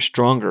heart became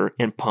stronger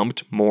and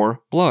pumped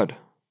more blood.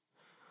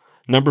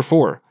 Number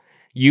 4,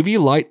 UV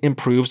light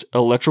improves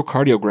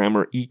electrocardiogram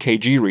or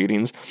EKG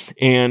readings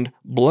and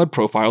blood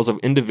profiles of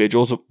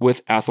individuals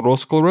with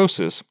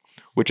atherosclerosis,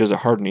 which is a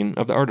hardening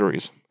of the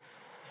arteries.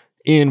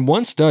 In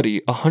one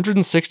study,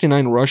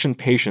 169 Russian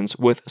patients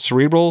with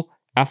cerebral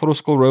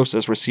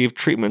atherosclerosis received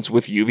treatments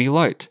with UV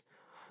light.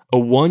 A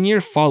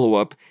 1-year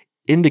follow-up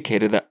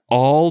indicated that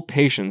all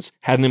patients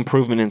had an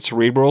improvement in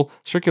cerebral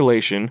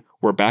circulation,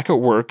 were back at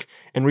work,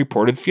 and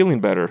reported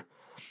feeling better.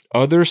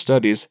 Other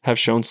studies have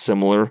shown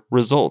similar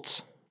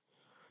results.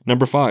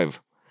 Number 5,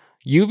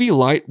 UV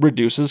light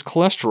reduces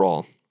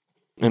cholesterol.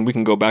 And we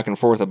can go back and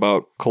forth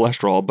about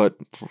cholesterol, but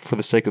for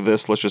the sake of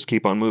this, let's just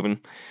keep on moving.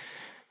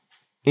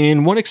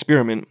 In one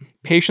experiment,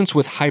 patients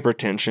with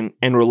hypertension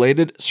and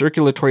related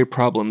circulatory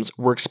problems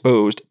were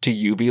exposed to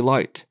UV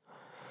light.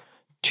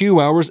 2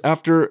 hours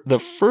after the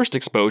first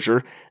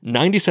exposure,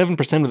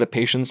 97% of the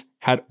patients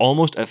had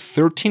almost a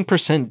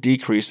 13%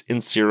 decrease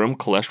in serum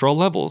cholesterol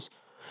levels.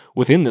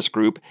 Within this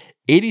group,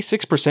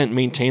 86%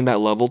 maintained that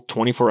level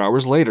 24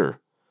 hours later.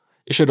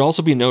 It should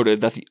also be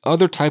noted that the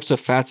other types of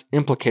fats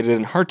implicated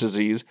in heart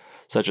disease,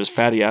 such as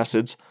fatty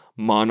acids,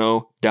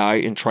 mono, di,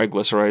 and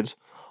triglycerides,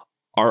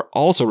 are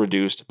also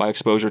reduced by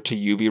exposure to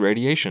UV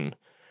radiation.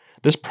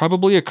 This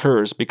probably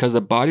occurs because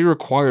the body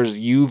requires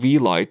UV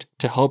light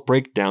to help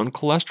break down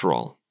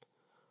cholesterol.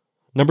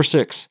 Number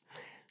 6,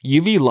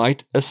 UV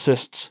light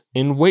assists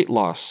in weight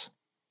loss.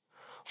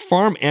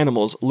 Farm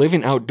animals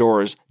living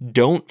outdoors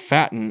don't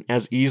fatten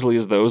as easily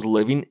as those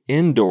living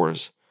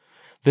indoors.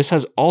 This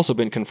has also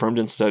been confirmed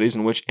in studies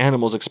in which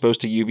animals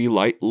exposed to UV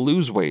light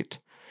lose weight.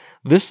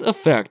 This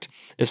effect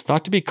is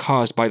thought to be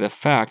caused by the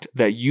fact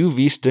that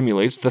UV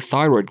stimulates the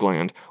thyroid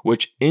gland,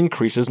 which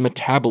increases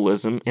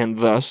metabolism and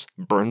thus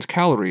burns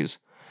calories.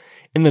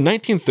 In the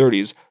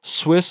 1930s,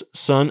 Swiss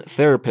sun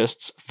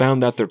therapists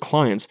found that their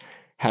clients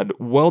had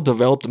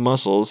well-developed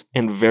muscles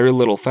and very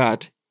little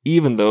fat,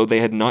 even though they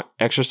had not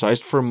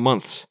exercised for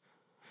months.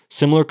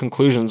 Similar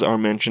conclusions are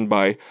mentioned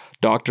by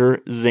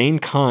Dr. Zane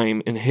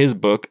Keim in his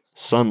book,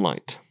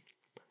 Sunlight.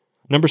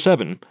 Number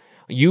 7,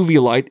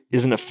 UV light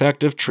is an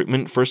effective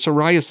treatment for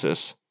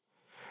psoriasis.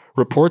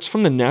 Reports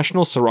from the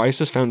National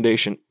Psoriasis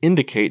Foundation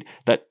indicate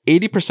that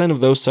 80%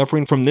 of those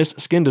suffering from this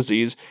skin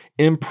disease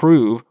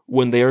improve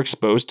when they are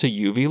exposed to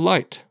UV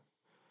light.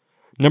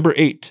 Number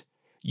 8,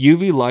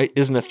 UV light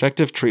is an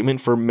effective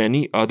treatment for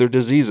many other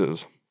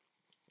diseases.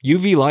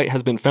 UV light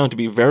has been found to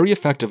be very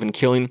effective in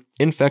killing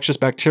infectious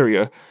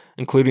bacteria,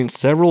 including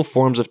several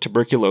forms of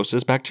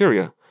tuberculosis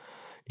bacteria.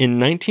 In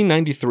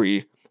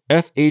 1993,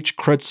 F.H.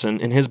 Crutzen,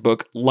 in his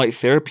book Light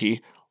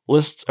Therapy,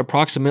 lists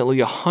approximately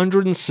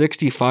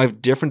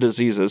 165 different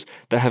diseases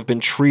that have been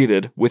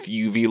treated with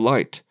UV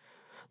light.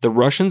 The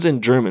Russians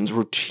and Germans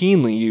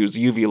routinely use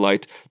UV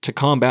light to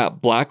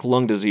combat black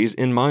lung disease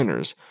in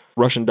miners.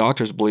 Russian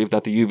doctors believe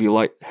that the UV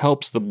light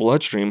helps the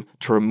bloodstream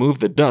to remove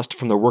the dust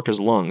from the workers'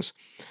 lungs,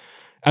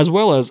 as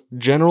well as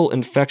general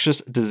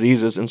infectious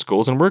diseases in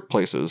schools and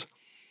workplaces.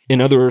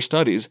 In other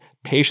studies,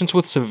 patients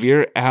with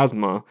severe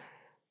asthma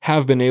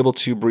have been able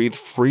to breathe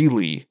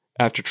freely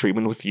after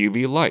treatment with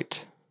UV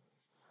light.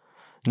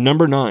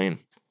 Number 9,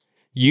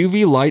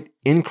 UV light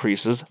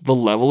increases the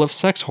level of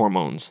sex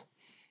hormones.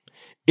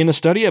 In a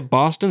study at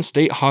Boston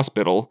State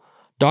Hospital,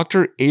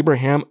 Dr.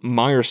 Abraham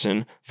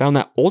Meyerson found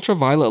that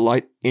ultraviolet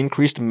light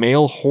increased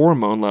male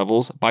hormone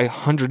levels by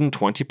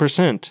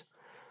 120%.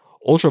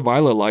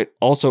 Ultraviolet light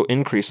also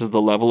increases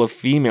the level of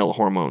female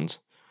hormones.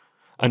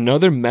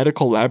 Another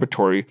medical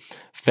laboratory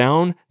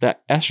found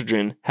that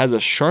estrogen has a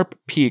sharp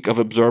peak of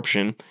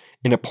absorption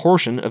in a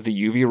portion of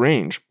the UV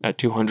range at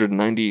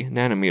 290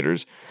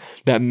 nanometers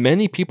that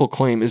many people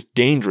claim is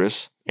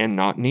dangerous and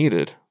not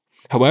needed.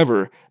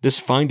 However, this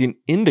finding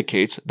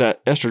indicates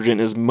that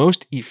estrogen is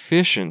most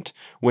efficient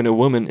when a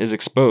woman is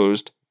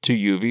exposed to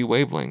UV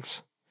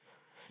wavelengths.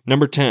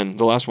 Number 10,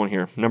 the last one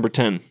here, number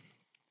 10.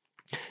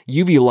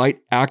 UV light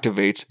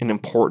activates an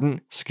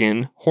important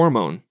skin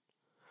hormone.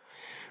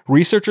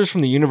 Researchers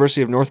from the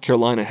University of North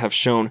Carolina have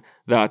shown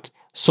that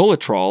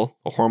solatral,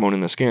 a hormone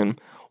in the skin,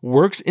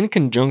 works in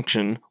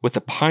conjunction with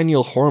the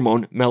pineal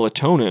hormone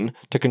melatonin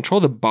to control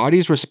the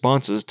body's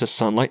responses to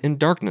sunlight and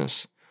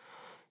darkness.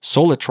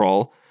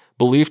 Solatral,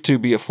 believed to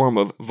be a form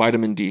of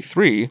vitamin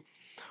D3,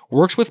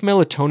 works with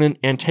melatonin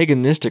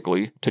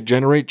antagonistically to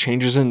generate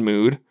changes in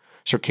mood,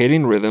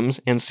 circadian rhythms,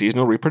 and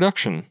seasonal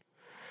reproduction.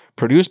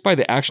 Produced by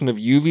the action of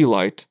UV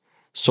light,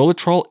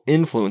 solatral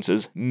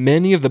influences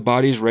many of the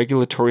body's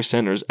regulatory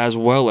centers as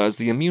well as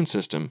the immune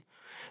system.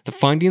 The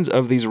findings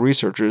of these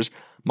researchers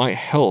might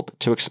help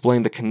to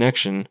explain the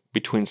connection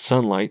between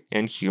sunlight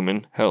and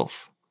human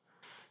health.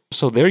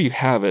 So there you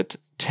have it,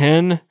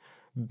 10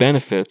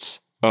 benefits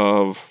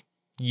of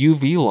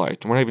UV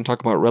light. We're not even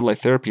talking about red light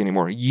therapy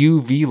anymore.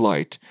 UV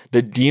light,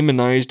 the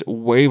demonized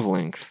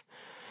wavelength.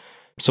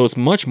 So it's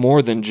much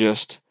more than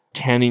just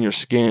tanning your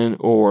skin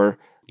or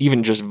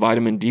even just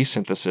vitamin D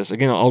synthesis.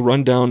 Again, I'll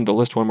run down the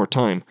list one more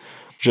time,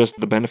 just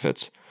the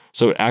benefits.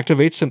 So it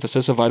activates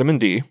synthesis of vitamin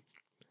D,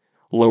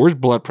 lowers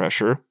blood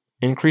pressure,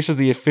 increases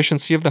the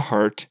efficiency of the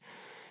heart,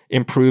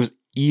 improves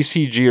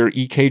ECG or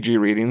EKG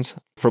readings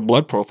for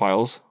blood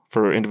profiles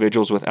for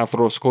individuals with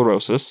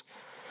atherosclerosis.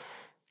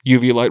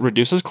 UV light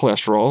reduces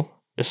cholesterol,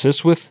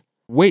 assists with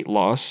weight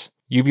loss.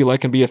 UV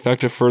light can be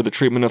effective for the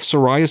treatment of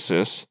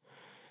psoriasis.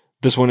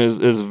 This one is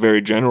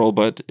very general,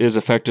 but is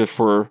effective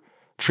for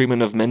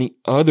treatment of many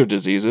other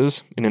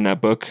diseases. And in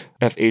that book,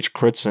 F.H.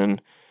 Crutzen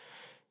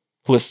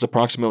lists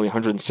approximately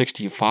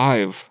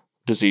 165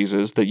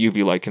 diseases that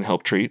UV light can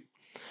help treat.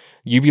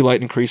 UV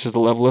light increases the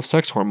level of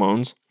sex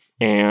hormones,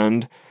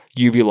 and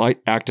UV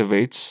light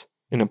activates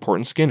an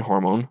important skin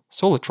hormone,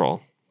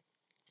 solatral.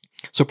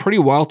 So pretty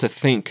wild to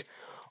think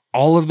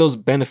all of those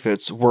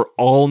benefits we're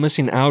all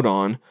missing out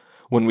on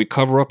when we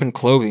cover up in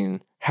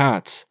clothing,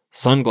 hats,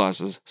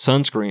 sunglasses,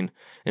 sunscreen,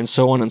 and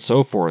so on and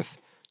so forth.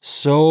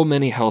 So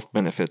many health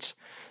benefits.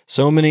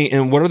 So many,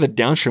 and what are the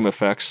downstream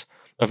effects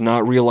of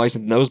not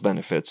realizing those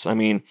benefits? I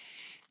mean,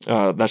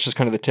 that's just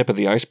kind of the tip of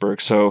the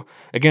iceberg. So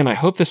again, I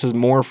hope this is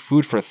more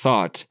food for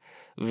thought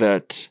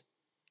that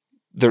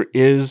there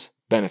is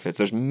benefits.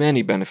 There's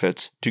many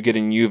benefits to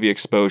getting UV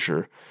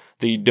exposure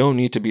that you don't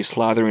need to be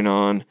slathering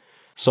on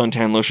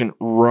suntan lotion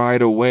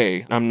right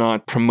away. I'm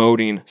not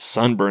promoting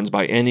sunburns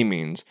by any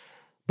means,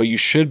 but you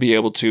should be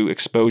able to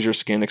expose your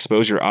skin,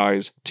 expose your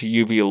eyes to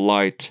UV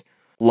light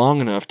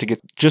long enough to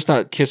get just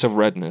that kiss of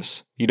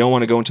redness. You don't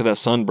want to go into that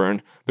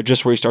sunburn, but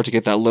just where you start to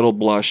get that little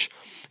blush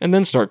and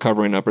then start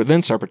covering up or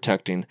then start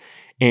protecting.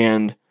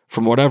 And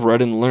from what I've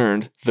read and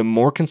learned, the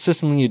more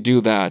consistently you do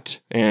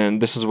that,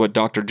 and this is what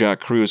Dr. Jack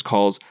Kruse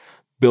calls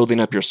building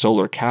up your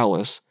solar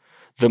callus,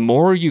 the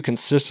more you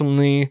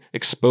consistently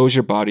expose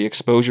your body,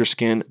 expose your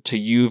skin to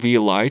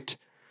UV light,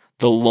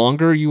 the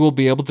longer you will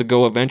be able to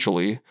go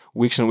eventually,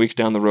 weeks and weeks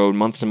down the road,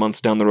 months and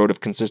months down the road of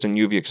consistent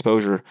UV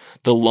exposure,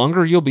 the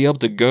longer you'll be able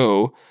to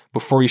go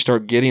before you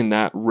start getting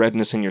that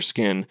redness in your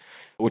skin,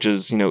 which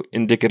is,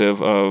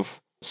 indicative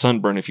of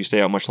sunburn if you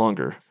stay out much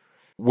longer.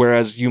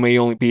 Whereas you may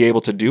only be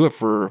able to do it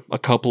for a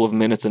couple of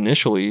minutes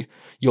initially,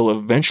 you'll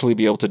eventually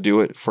be able to do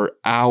it for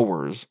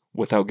hours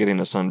without getting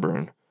a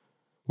sunburn.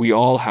 We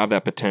all have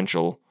that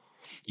potential.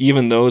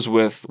 Even those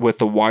with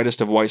the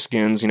whitest of white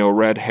skins,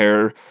 red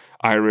hair,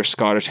 Irish,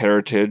 Scottish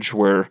heritage,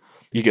 where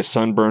you get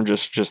sunburned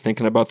just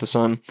thinking about the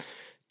sun.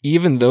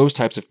 Even those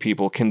types of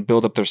people can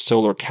build up their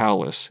solar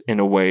callus in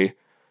a way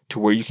to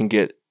where you can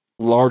get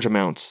large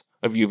amounts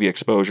of UV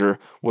exposure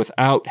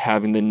without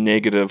having the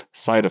negative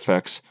side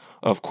effects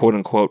of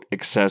quote-unquote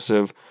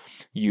excessive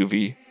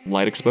UV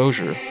light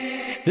exposure.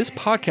 This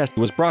podcast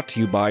was brought to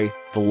you by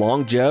the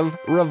Longev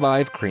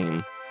Revive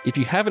Cream. If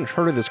you haven't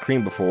heard of this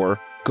cream before,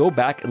 go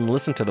back and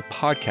listen to the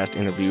podcast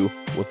interview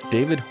with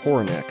David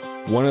Horonek,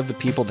 one of the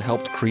people that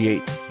helped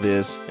create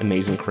this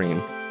amazing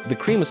cream. The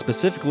cream is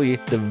specifically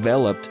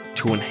developed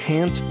to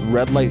enhance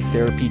red light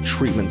therapy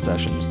treatment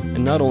sessions,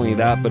 and not only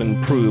that, but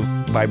improve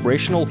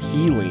vibrational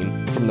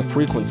healing from the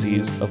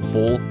frequencies of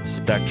full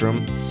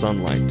spectrum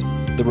sunlight.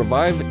 The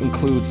Revive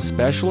includes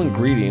special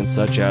ingredients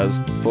such as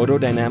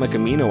photodynamic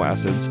amino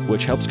acids,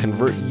 which helps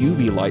convert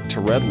UV light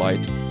to red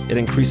light. It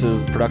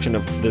increases production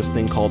of this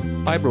thing called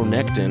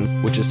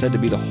fibronectin, which is said to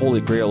be the holy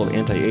grail of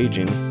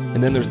anti-aging.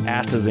 And then there's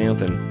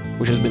astaxanthin,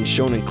 which has been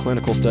shown in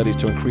clinical studies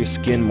to increase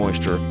skin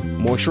moisture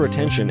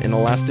retention, and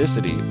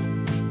elasticity.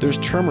 There's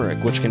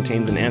turmeric, which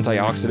contains an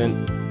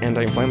antioxidant,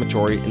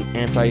 anti-inflammatory, and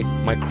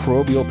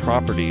antimicrobial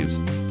properties.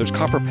 There's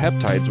copper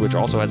peptides, which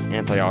also has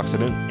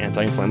antioxidant,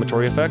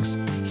 anti-inflammatory effects.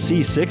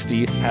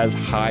 C60 has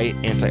high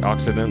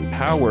antioxidant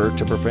power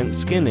to prevent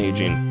skin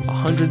aging,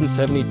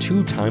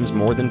 172 times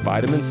more than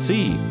vitamin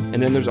C.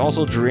 And then there's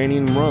also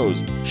geranium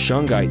rose,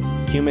 shungite,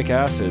 humic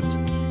acids.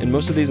 And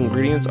most of these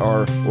ingredients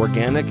are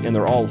organic and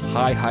they're all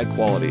high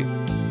quality.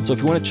 So if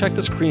you want to check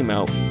this cream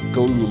out,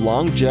 go to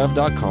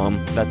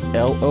longev.com, that's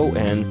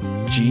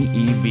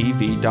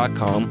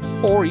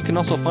LONGEVV.com, or you can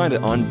also find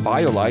it on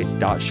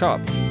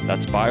biolight.shop,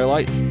 that's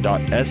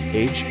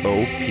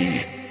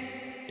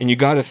biolight.shop. And you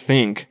got to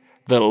think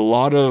that a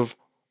lot of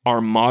our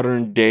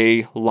modern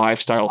day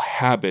lifestyle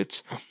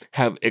habits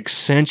have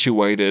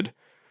accentuated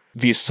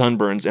these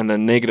sunburns and the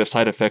negative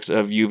side effects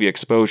of UV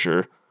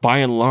exposure, by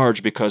and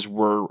large because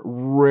we're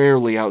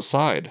rarely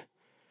outside.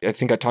 I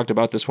think I talked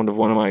about this one of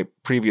my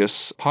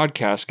previous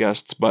podcast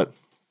guests, but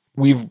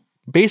we've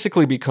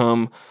basically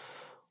become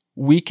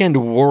weekend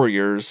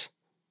warriors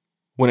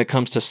when it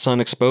comes to sun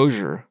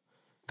exposure.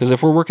 Because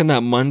if we're working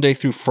that Monday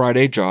through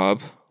Friday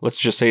job, let's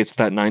just say it's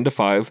that 9 to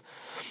 5,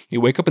 you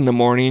wake up in the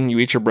morning, you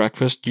eat your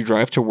breakfast, you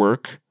drive to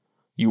work,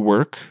 you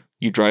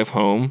drive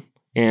home,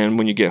 and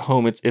when you get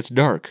home, it's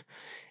dark.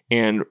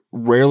 And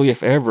rarely,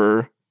 if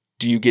ever,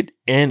 do you get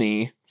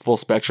any full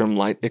spectrum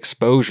light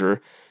exposure,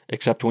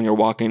 except when you're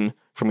walking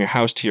from your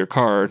house to your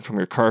car and from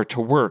your car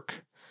to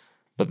work.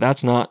 But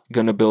that's not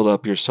going to build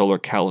up your solar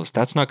callus.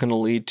 That's not going to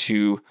lead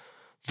to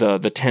the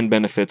 10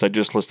 benefits I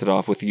just listed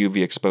off with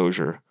UV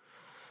exposure.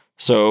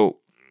 So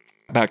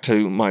back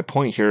to my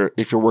point here,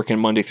 if you're working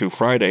Monday through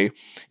Friday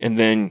and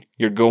then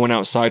you're going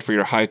outside for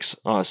your hikes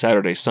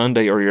Saturday,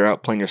 Sunday, or you're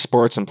out playing your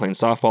sports and playing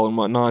softball and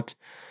whatnot,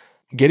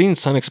 getting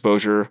sun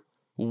exposure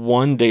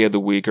 1 day of the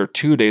week or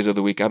 2 days of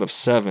the week out of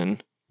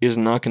 7 is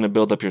not going to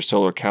build up your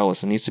solar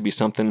callus. It needs to be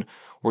something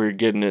where you're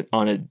getting it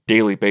on a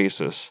daily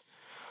basis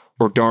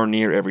or darn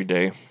near every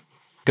day.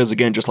 Because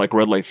again, just like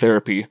red light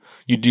therapy,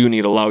 you do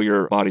need to allow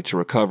your body to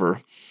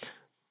recover.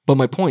 But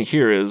my point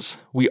here is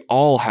we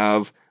all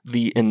have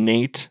the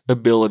innate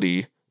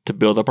ability to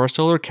build up our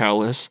solar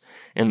callus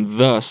and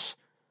thus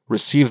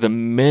receive the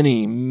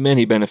many,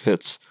 many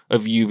benefits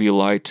of UV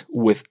light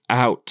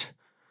without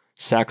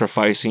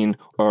sacrificing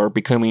or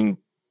becoming,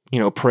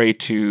 prey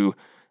to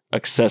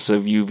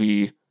excessive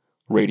UV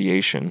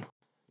radiation.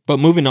 But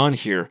moving on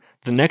here,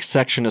 the next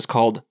section is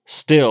called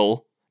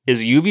Still,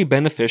 is UV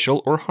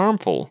beneficial or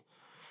harmful?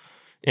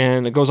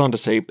 And it goes on to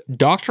say,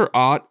 Dr.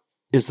 Ott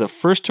is the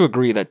first to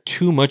agree that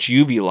too much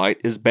UV light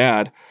is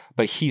bad,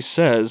 but he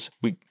says,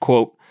 we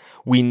quote,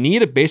 "We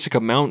need a basic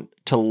amount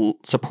to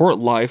support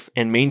life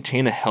and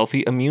maintain a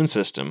healthy immune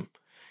system."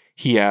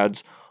 He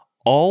adds,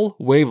 "All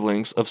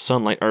wavelengths of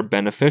sunlight are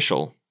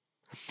beneficial."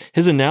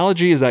 His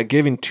analogy is that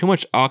giving too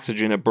much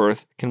oxygen at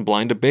birth can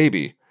blind a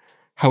baby.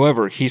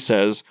 However, he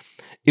says,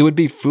 "It would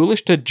be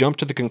foolish to jump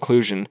to the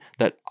conclusion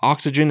that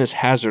oxygen is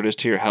hazardous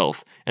to your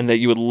health and that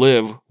you would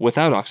live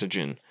without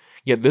oxygen.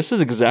 Yet this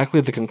is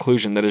exactly the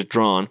conclusion that is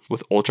drawn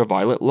with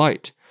ultraviolet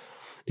light.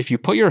 If you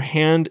put your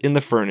hand in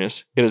the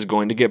furnace, it is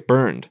going to get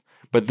burned.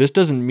 But this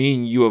doesn't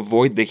mean you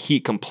avoid the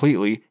heat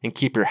completely and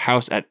keep your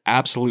house at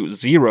absolute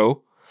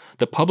zero.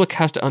 The public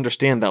has to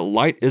understand that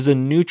light is a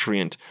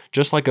nutrient,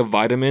 just like a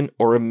vitamin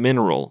or a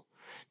mineral.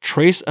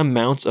 Trace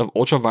amounts of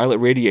ultraviolet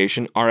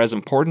radiation are as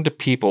important to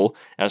people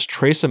as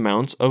trace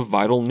amounts of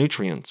vital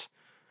nutrients."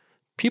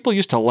 People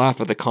used to laugh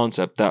at the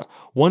concept that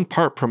 1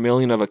 part per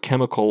million of a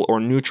chemical or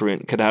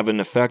nutrient could have an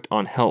effect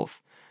on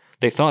health.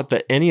 They thought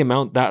that any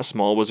amount that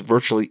small was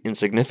virtually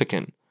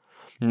insignificant.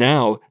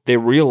 Now, they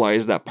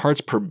realize that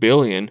parts per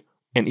billion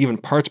and even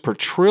parts per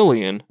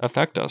trillion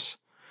affect us.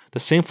 The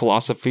same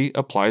philosophy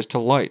applies to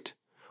light.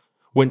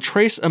 When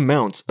trace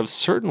amounts of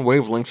certain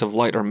wavelengths of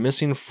light are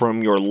missing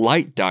from your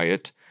light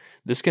diet,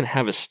 this can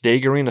have a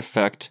staggering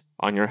effect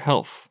on your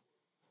health.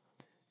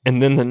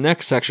 And then the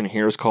next section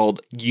here is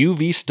called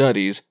UV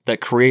Studies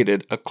That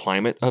Created a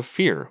Climate of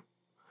Fear.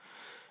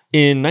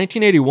 In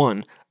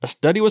 1981, a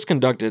study was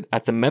conducted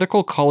at the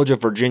Medical College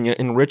of Virginia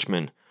in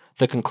Richmond,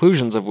 the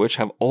conclusions of which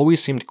have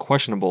always seemed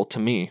questionable to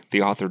me,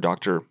 the author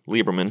Dr.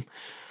 Lieberman.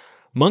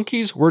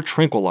 Monkeys were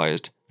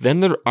tranquilized,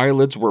 then their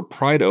eyelids were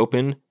pried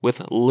open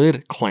with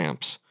lid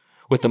clamps.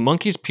 With the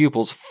monkeys'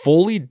 pupils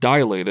fully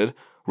dilated,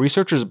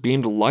 researchers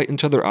beamed light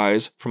into their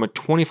eyes from a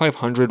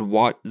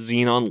 2,500-watt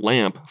xenon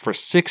lamp for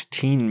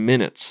 16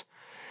 minutes.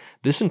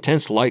 This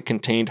intense light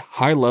contained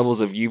high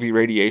levels of UV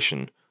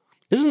radiation.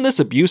 Isn't this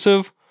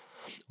abusive?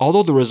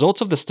 Although the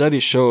results of the study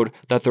showed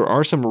that there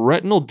are some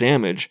retinal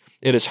damage,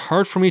 it is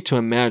hard for me to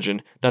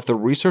imagine that the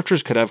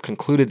researchers could have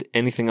concluded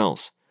anything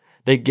else.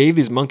 They gave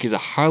these monkeys a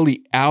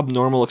highly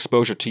abnormal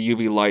exposure to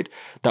UV light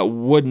that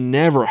would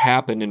never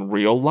happen in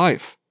real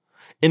life.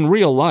 In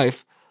real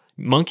life,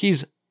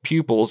 monkeys'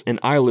 pupils and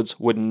eyelids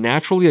would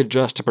naturally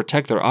adjust to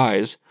protect their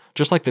eyes,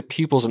 just like the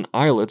pupils and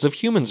eyelids of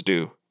humans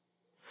do.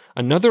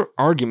 Another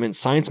argument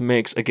science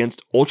makes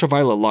against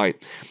ultraviolet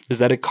light is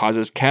that it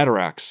causes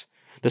cataracts.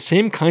 The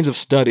same kinds of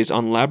studies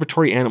on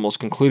laboratory animals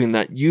concluding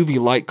that UV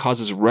light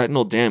causes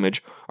retinal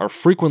damage are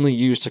frequently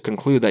used to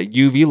conclude that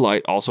UV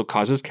light also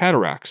causes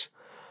cataracts.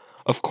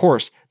 Of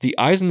course, the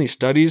eyes in these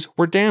studies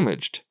were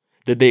damaged.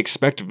 Did they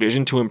expect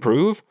vision to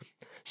improve?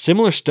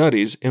 Similar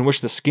studies in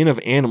which the skin of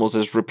animals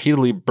is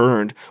repeatedly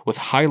burned with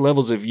high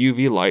levels of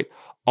UV light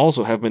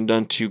also have been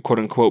done to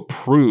quote-unquote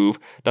prove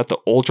that the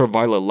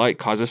ultraviolet light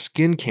causes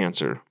skin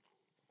cancer.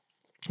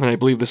 And I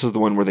believe this is the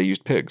one where they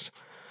used pigs.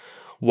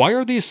 Why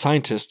are these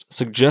scientists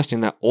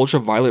suggesting that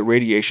ultraviolet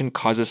radiation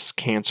causes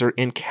cancer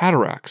and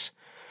cataracts?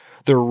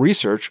 Their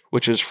research,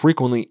 which is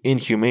frequently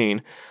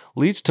inhumane,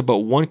 leads to but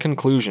one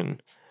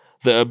conclusion.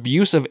 The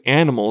abuse of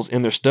animals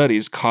in their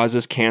studies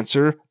causes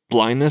cancer,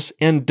 blindness,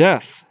 and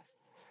death.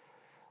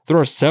 There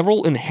are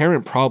several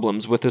inherent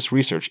problems with this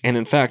research, and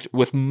in fact,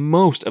 with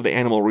most of the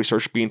animal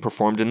research being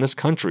performed in this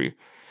country.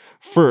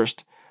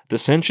 First, the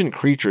sentient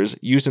creatures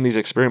used in these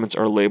experiments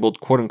are labeled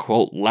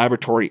quote-unquote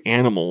laboratory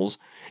animals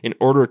in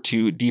order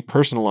to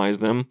depersonalize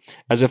them,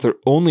 as if their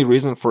only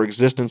reason for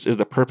existence is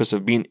the purpose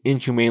of being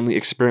inhumanely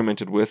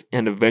experimented with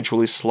and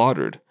eventually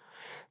slaughtered.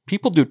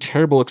 People do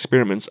terrible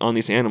experiments on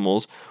these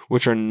animals,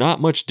 which are not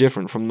much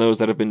different from those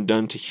that have been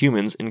done to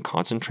humans in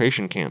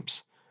concentration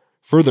camps.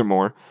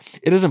 Furthermore,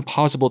 it is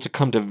impossible to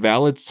come to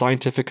valid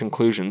scientific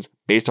conclusions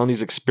based on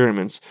these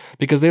experiments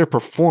because they are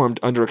performed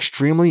under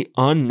extremely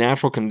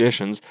unnatural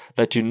conditions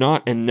that do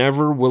not and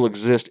never will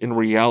exist in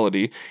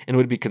reality and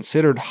would be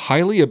considered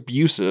highly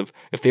abusive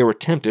if they were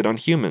attempted on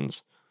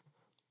humans.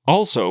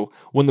 Also,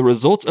 when the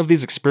results of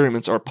these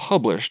experiments are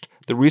published,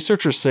 the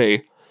researchers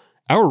say,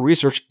 "Our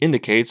research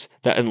indicates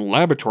that in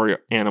laboratory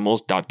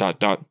animals...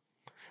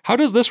 How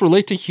does this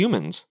relate to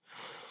humans?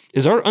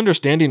 Is our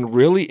understanding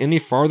really any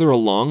farther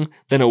along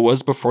than it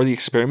was before the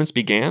experiments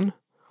began?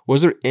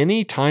 Was there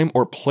any time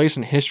or place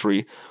in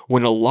history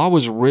when a law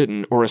was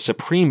written or a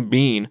supreme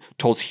being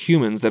told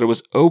humans that it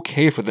was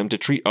okay for them to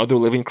treat other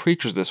living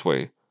creatures this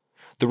way?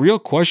 The real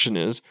question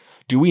is,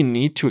 do we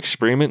need to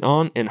experiment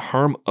on and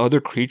harm other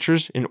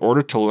creatures in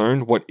order to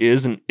learn what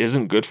is and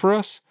isn't good for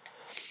us?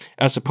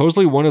 As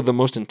supposedly one of the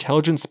most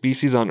intelligent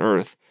species on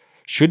Earth,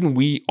 shouldn't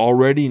we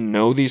already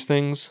know these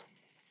things?"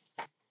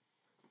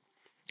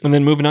 And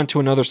then moving on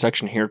to another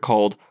section here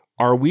called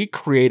are we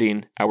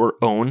creating our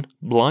own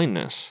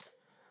blindness?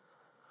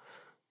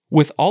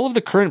 With all of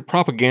the current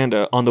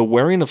propaganda on the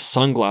wearing of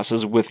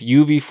sunglasses with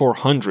UV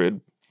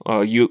 400,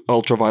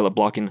 ultraviolet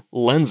blocking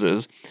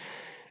lenses,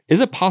 is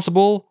it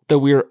possible that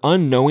we are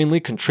unknowingly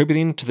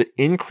contributing to the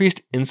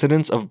increased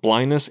incidence of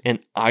blindness and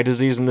eye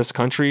disease in this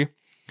country?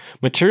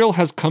 Material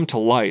has come to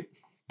light,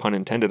 pun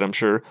intended, I'm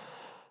sure,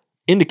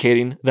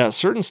 indicating that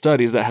certain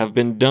studies that have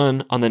been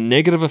done on the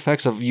negative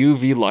effects of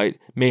UV light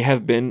may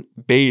have been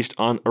based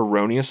on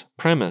erroneous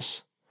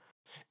premise.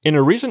 In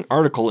a recent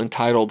article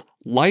entitled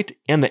Light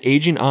and the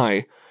Aging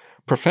Eye,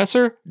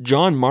 Professor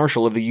John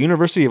Marshall of the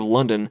University of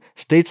London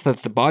states that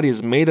the body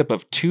is made up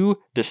of two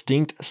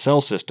distinct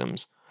cell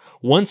systems.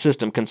 One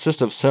system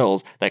consists of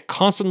cells that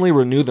constantly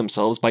renew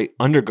themselves by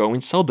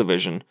undergoing cell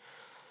division,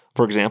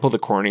 for example, the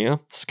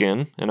cornea,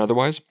 skin, and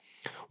otherwise,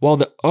 while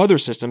the other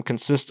system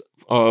consists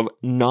of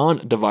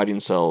non-dividing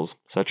cells,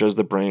 such as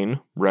the brain,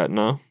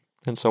 retina,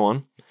 and so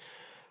on.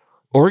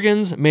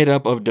 Organs made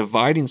up of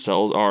dividing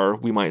cells are,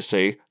 we might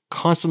say,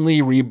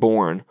 constantly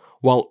reborn,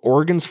 while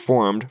organs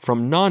formed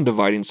from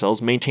non-dividing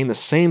cells maintain the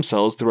same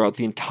cells throughout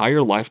the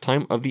entire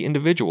lifetime of the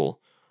individual.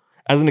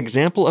 As an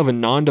example of a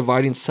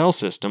non-dividing cell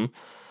system,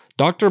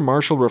 Dr.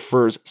 Marshall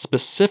refers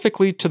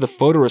specifically to the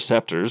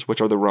photoreceptors,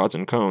 which are the rods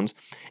and cones,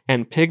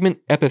 and pigment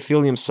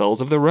epithelium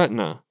cells of the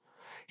retina.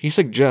 He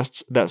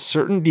suggests that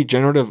certain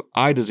degenerative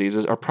eye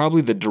diseases are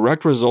probably the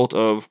direct result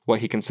of what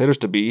he considers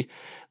to be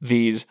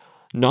these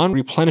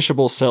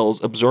non-replenishable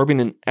cells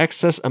absorbing an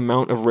excess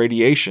amount of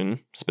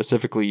radiation,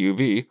 specifically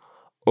UV,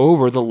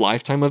 over the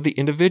lifetime of the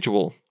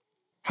individual.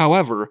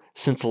 However,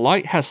 since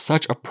light has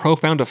such a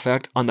profound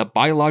effect on the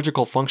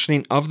biological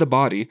functioning of the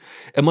body,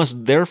 it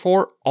must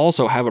therefore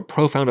also have a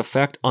profound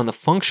effect on the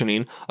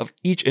functioning of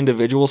each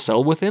individual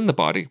cell within the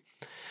body.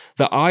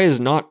 The eye is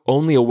not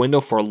only a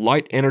window for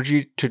light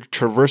energy to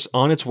traverse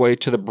on its way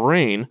to the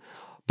brain,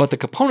 but the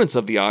components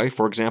of the eye,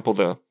 for example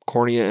the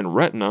cornea and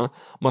retina,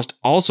 must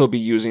also be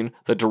using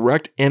the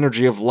direct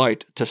energy of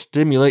light to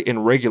stimulate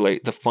and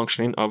regulate the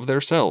functioning of their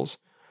cells.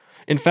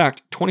 In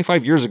fact,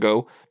 25 years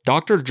ago,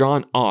 Dr.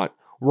 John Ott,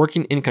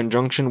 working in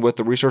conjunction with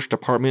the research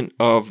department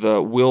of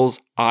the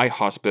Wills Eye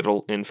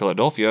Hospital in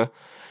Philadelphia,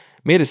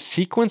 made a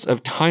sequence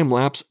of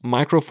time-lapse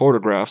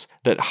microphotographs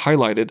that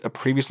highlighted a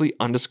previously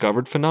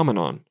undiscovered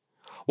phenomenon.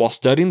 While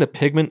studying the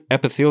pigment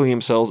epithelium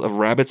cells of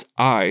rabbits'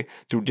 eye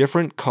through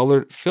different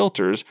colored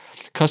filters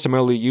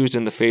customarily used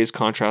in the phase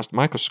contrast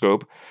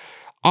microscope,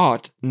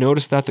 Ott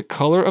noticed that the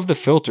color of the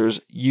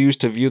filters used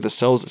to view the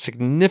cells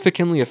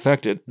significantly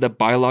affected the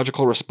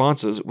biological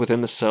responses within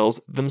the cells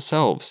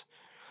themselves.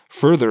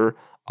 Further,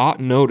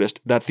 Ott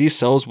noticed that these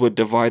cells would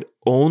divide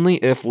only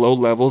if low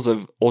levels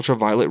of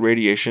ultraviolet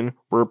radiation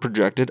were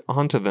projected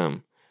onto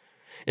them.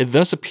 It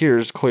thus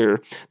appears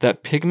clear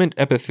that pigment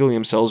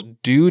epithelium cells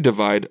do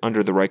divide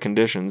under the right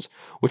conditions,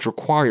 which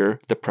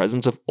require the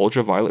presence of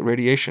ultraviolet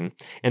radiation,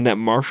 and that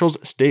Marshall's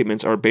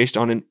statements are based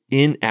on an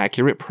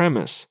inaccurate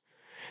premise.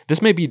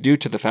 This may be due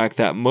to the fact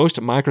that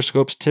most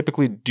microscopes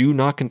typically do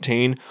not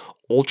contain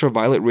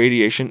ultraviolet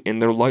radiation in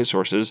their light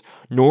sources,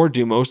 nor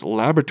do most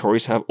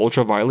laboratories have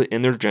ultraviolet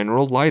in their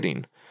general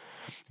lighting.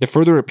 It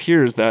further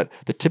appears that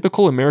the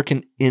typical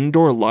American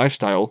indoor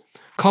lifestyle,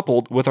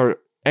 coupled with our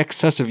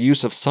excessive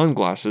use of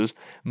sunglasses,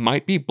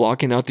 might be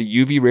blocking out the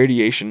UV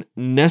radiation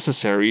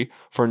necessary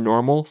for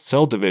normal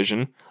cell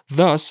division,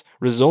 thus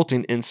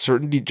resulting in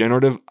certain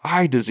degenerative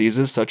eye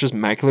diseases such as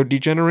macular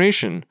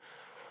degeneration.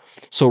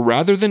 So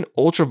rather than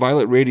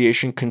ultraviolet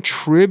radiation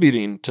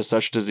contributing to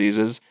such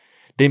diseases,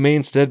 they may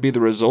instead be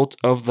the result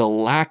of the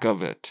lack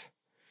of it.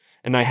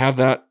 And I have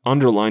that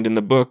underlined in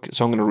the book,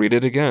 so I'm going to read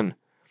it again.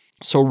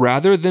 So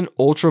rather than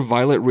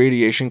ultraviolet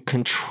radiation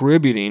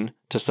contributing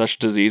to such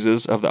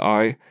diseases of the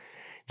eye,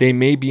 they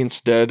may be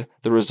instead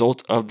the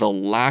result of the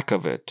lack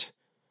of it.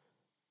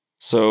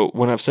 So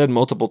when I've said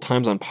multiple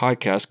times on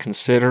podcasts,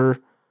 consider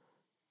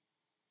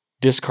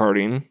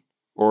discarding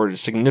or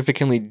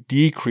significantly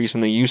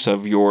decreasing the use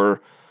of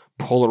your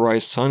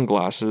polarized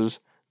sunglasses.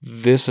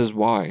 This is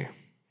why.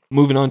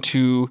 Moving on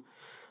to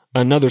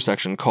another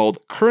section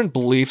called Current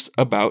Beliefs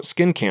About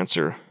Skin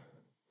Cancer.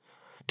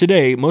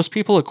 Today, most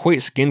people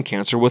equate skin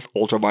cancer with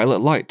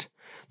ultraviolet light.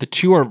 The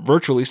two are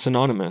virtually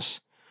synonymous.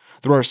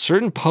 There are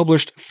certain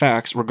published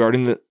facts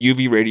regarding the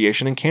UV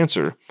radiation and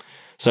cancer,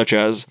 such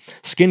as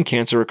skin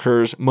cancer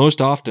occurs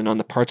most often on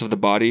the parts of the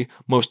body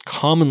most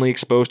commonly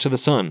exposed to the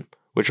sun,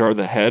 which are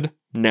the head,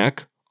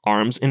 neck,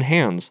 arms, and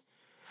hands.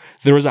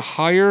 There is a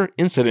higher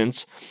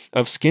incidence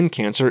of skin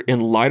cancer in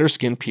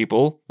lighter-skinned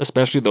people,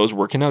 especially those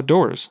working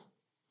outdoors.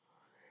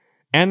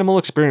 Animal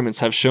experiments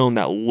have shown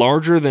that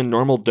larger than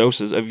normal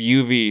doses of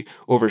UV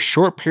over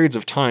short periods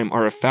of time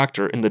are a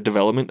factor in the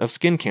development of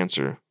skin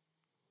cancer.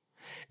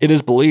 It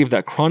is believed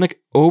that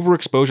chronic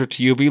overexposure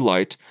to UV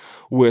light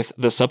with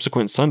the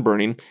subsequent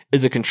sunburning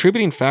is a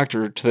contributing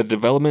factor to the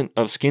development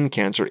of skin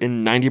cancer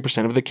in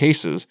 90% of the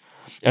cases.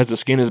 As the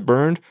skin is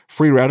burned,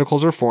 free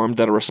radicals are formed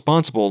that are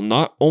responsible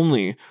not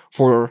only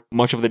for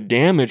much of the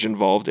damage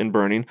involved in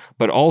burning,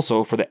 but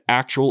also for the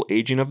actual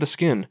aging of the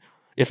skin.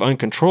 If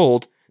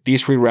uncontrolled,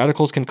 These free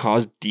radicals can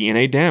cause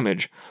DNA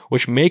damage,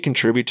 which may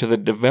contribute to the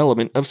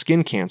development of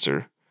skin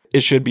cancer.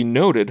 It should be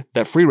noted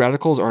that free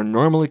radicals are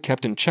normally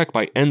kept in check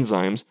by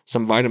enzymes,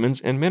 some vitamins,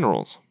 and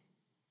minerals.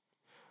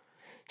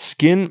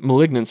 Skin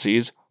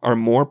malignancies are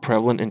more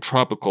prevalent in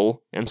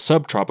tropical and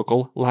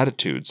subtropical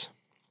latitudes.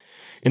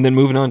 And then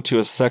moving on to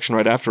a section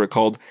right after it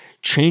called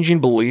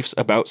Changing Beliefs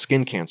About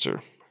Skin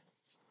Cancer.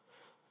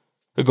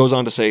 It goes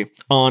on to say,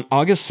 on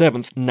August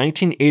 7th,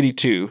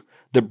 1982,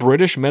 the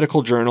British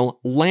medical journal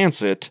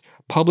Lancet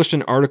published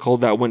an article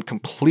that went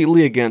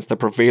completely against the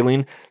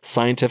prevailing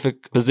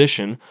scientific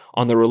position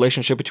on the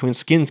relationship between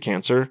skin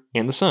cancer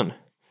and the sun.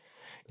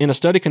 In a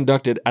study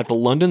conducted at the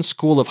London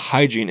School of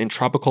Hygiene and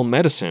Tropical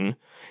Medicine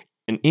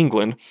in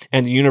England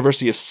and the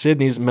University of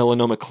Sydney's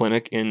Melanoma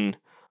Clinic in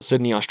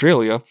Sydney,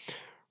 Australia,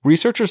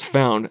 researchers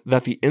found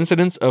that the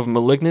incidence of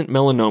malignant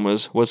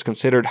melanomas was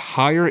considered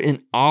higher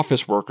in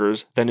office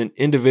workers than in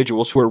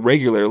individuals who were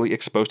regularly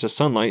exposed to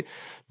sunlight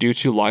due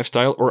to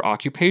lifestyle or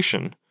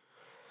occupation.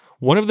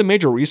 One of the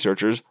major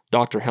researchers,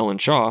 Dr. Helen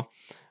Shaw,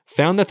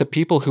 found that the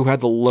people who had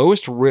the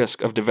lowest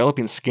risk of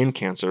developing skin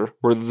cancer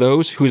were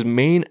those whose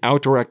main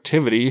outdoor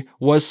activity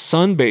was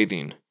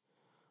sunbathing.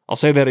 I'll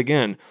say that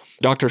again.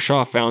 Dr.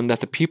 Shaw found that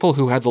the people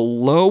who had the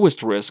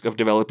lowest risk of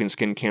developing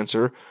skin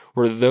cancer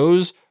were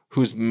those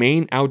whose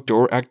main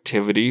outdoor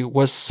activity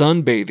was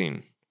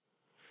sunbathing.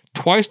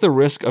 Twice the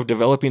risk of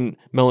developing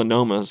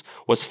melanomas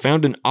was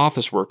found in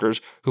office workers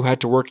who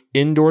had to work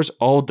indoors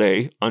all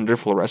day under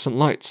fluorescent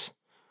lights.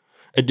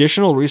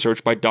 Additional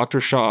research by Dr.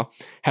 Shaw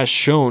has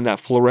shown that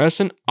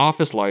fluorescent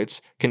office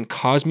lights can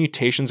cause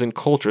mutations in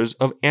cultures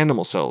of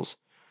animal cells.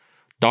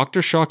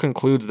 Dr. Shaw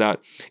concludes that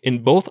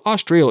in both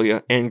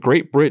Australia and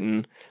Great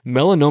Britain,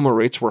 melanoma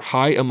rates were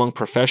high among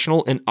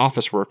professional and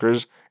office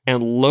workers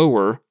and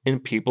lower in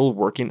people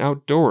working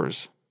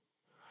outdoors.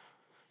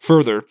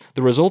 Further,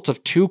 the results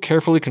of 2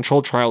 carefully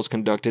controlled trials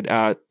conducted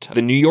at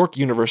the New York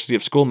University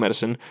School of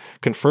Medicine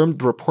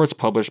confirmed reports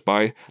published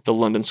by the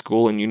London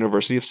School and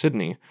University of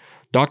Sydney.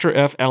 Dr.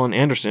 F. Alan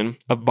Anderson,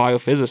 a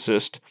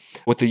biophysicist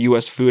with the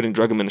U.S. Food and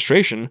Drug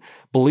Administration,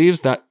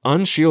 believes that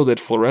unshielded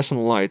fluorescent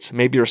lights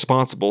may be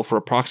responsible for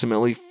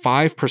approximately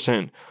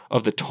 5%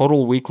 of the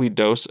total weekly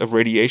dose of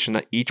radiation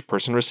that each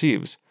person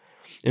receives.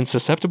 In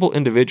susceptible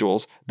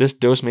individuals, this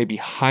dose may be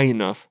high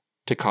enough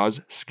to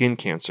cause skin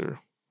cancer.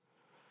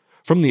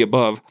 From the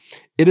above,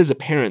 it is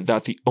apparent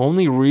that the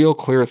only real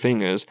clear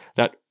thing is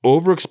that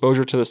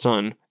overexposure to the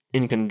sun,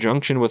 in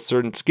conjunction with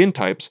certain skin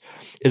types,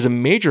 is a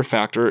major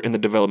factor in the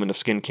development of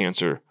skin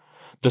cancer.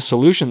 The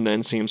solution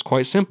then seems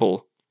quite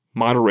simple.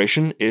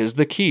 Moderation is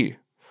the key.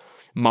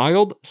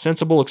 Mild,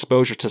 sensible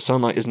exposure to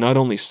sunlight is not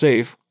only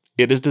safe,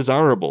 it is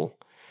desirable.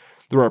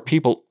 There are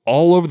people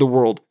all over the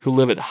world who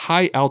live at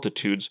high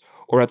altitudes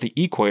or at the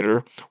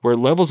equator where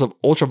levels of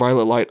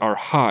ultraviolet light are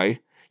high,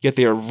 yet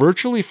they are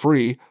virtually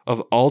free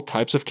of all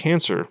types of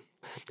cancer.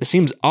 It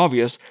seems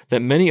obvious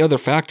that many other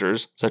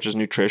factors, such as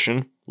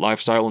nutrition,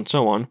 lifestyle, and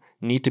so on,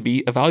 need to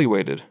be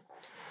evaluated.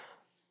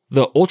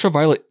 The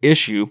ultraviolet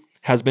issue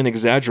has been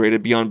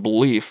exaggerated beyond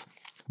belief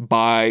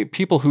by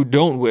people who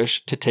don't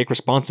wish to take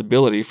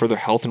responsibility for their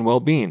health and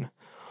well-being.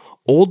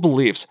 Old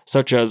beliefs,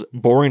 such as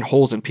boring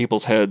holes in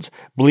people's heads,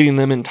 bleeding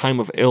them in time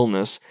of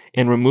illness,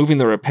 and removing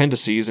their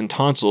appendices and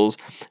tonsils,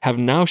 have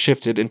now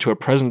shifted into a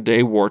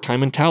present-day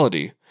wartime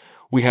mentality.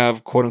 We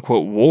have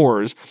quote-unquote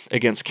wars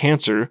against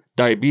cancer,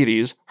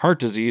 diabetes, heart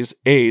disease,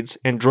 AIDS,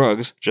 and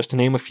drugs, just to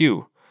name a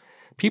few.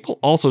 People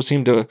also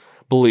seem to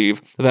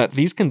believe that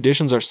these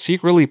conditions are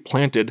secretly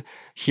planted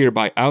here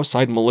by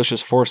outside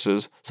malicious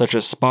forces, such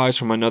as spies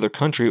from another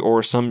country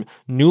or some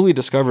newly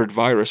discovered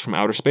virus from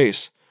outer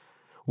space.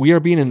 We are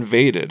being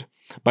invaded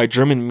by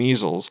German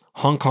measles,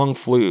 Hong Kong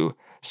flu,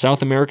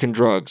 South American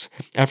drugs,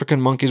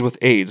 African monkeys with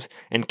AIDS,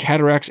 and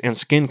cataracts and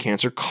skin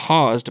cancer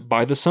caused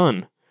by the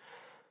sun.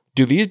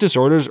 Do these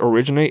disorders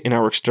originate in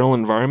our external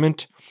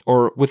environment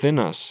or within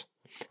us?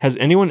 Has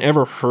anyone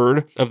ever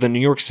heard of the New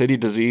York City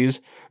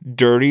disease,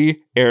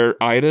 dirty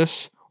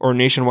airitis, or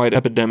nationwide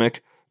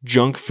epidemic,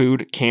 junk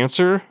food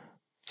cancer?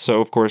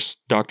 So, of course,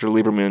 Dr.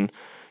 Lieberman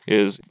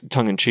is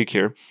tongue-in-cheek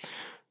here.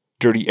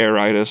 Dirty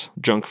airitis,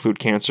 junk food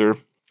cancer.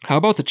 How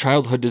about the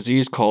childhood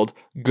disease called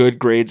good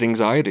grades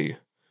anxiety?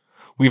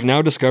 We've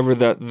now discovered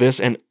that this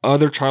and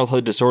other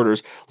childhood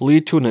disorders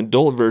lead to an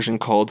adult version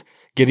called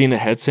getting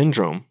ahead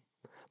syndrome.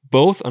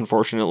 Both,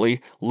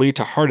 unfortunately, lead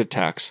to heart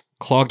attacks,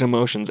 clogged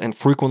emotions, and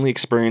frequently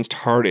experienced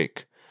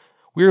heartache.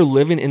 We are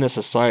living in a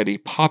society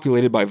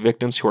populated by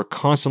victims who are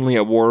constantly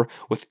at war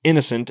with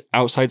innocent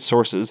outside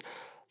sources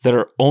that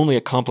are only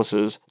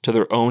accomplices to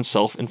their own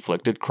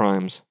self-inflicted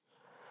crimes.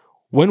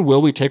 When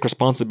will we take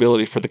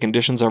responsibility for the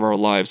conditions of our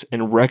lives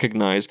and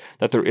recognize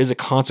that there is a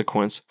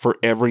consequence for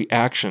every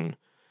action?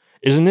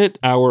 Isn't it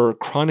our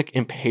chronic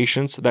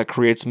impatience that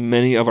creates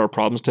many of our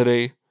problems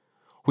today?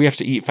 We have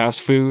to eat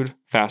fast food,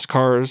 fast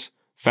cars,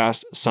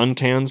 fast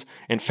suntans,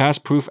 and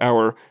fast-proof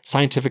our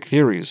scientific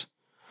theories.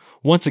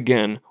 Once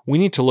again, we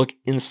need to look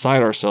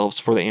inside ourselves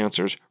for the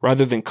answers,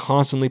 rather than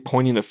constantly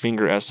pointing a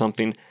finger at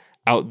something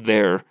out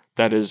there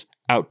that is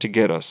out to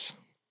get us.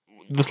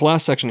 This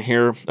last section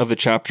here of the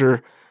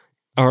chapter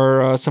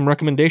are some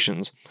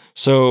recommendations.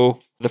 So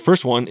the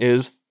first one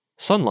is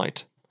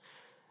sunlight.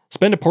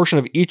 Spend a portion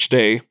of each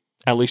day,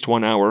 at least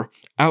 1 hour,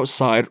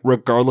 outside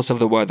regardless of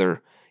the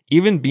weather.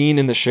 Even being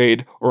in the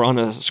shade or on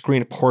a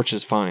screened porch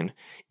is fine.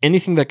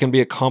 Anything that can be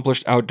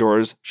accomplished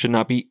outdoors should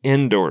not be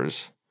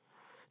indoors.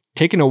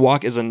 Taking a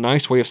walk is a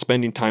nice way of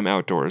spending time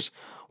outdoors,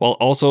 while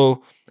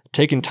also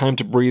taking time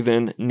to breathe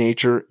in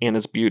nature and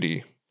its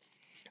beauty.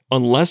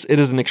 Unless it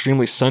is an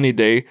extremely sunny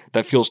day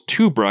that feels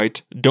too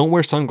bright, don't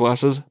wear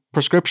sunglasses,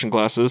 prescription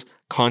glasses,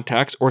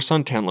 contacts, or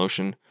suntan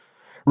lotion.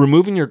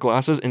 Removing your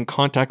glasses and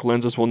contact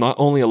lenses will not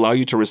only allow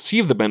you to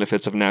receive the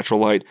benefits of natural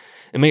light,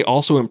 it may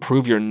also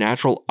improve your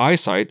natural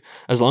eyesight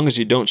as long as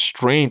you don't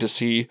strain to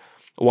see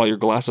while your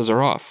glasses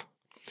are off.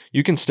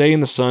 You can stay in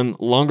the sun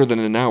longer than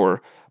an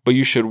hour, but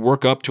you should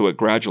work up to it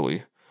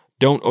gradually.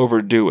 Don't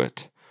overdo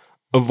it.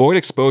 Avoid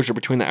exposure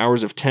between the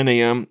hours of 10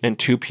 a.m. and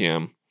 2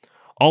 p.m.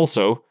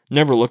 Also,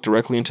 never look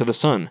directly into the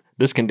sun.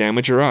 This can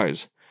damage your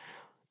eyes.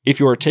 If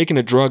you are taking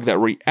a drug that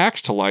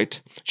reacts to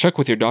light, check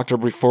with your doctor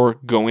before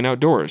going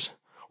outdoors.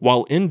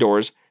 While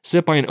indoors,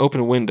 sit by an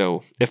open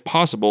window, if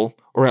possible,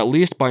 or at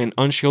least by an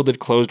unshielded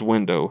closed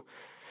window.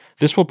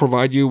 This will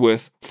provide you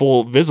with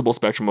full visible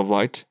spectrum of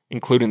light,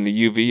 including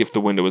the UV if the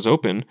window is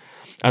open,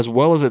 as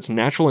well as its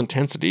natural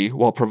intensity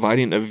while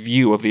providing a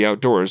view of the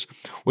outdoors,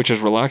 which is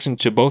relaxing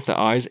to both the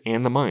eyes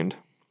and the mind.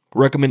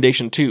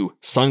 Recommendation 2.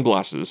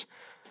 Sunglasses.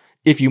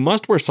 If you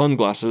must wear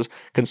sunglasses,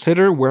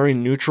 consider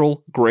wearing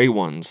neutral gray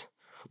ones.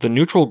 The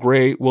neutral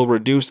gray will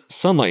reduce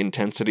sunlight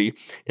intensity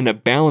in a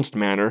balanced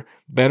manner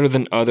better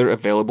than other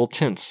available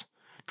tints.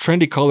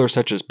 Trendy colors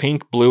such as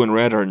pink, blue, and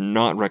red are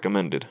not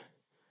recommended.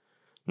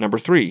 Number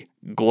 3.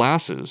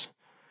 Glasses.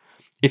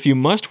 If you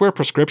must wear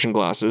prescription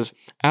glasses,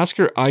 ask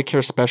your eye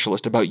care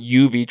specialist about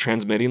UV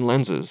transmitting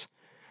lenses.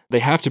 They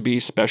have to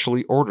be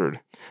specially ordered.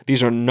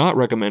 These are not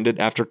recommended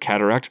after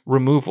cataract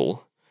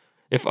removal.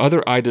 If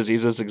other eye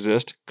diseases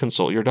exist,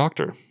 consult your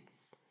doctor.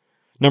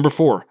 Number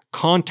 4.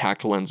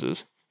 Contact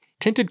lenses.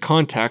 Tinted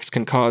contacts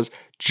can cause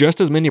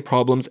just as many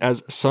problems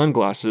as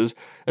sunglasses,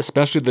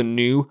 especially the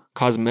new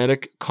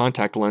cosmetic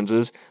contact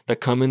lenses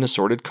that come in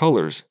assorted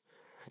colors.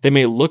 They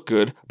may look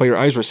good, but your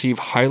eyes receive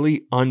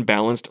highly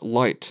unbalanced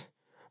light.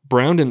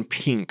 Brown and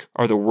pink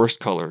are the worst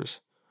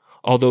colors.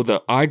 Although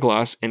the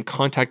eyeglass and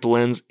contact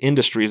lens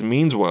industries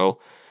means well,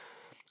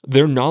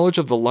 their knowledge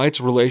of the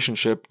light's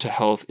relationship to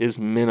health is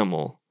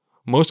minimal.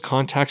 Most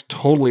contacts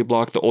totally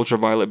block the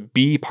ultraviolet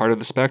B part of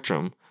the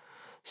spectrum.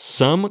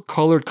 Some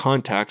colored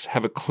contacts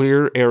have a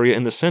clear area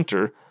in the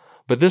center,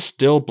 but this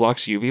still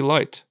blocks UV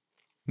light.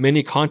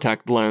 Many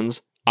contact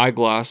lens,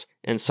 eyeglass,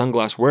 and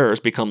sunglass wearers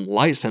become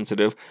light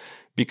sensitive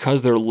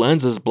because their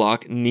lenses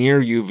block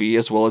near UV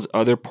as well as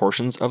other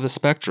portions of the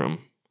spectrum.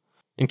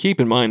 And keep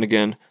in mind,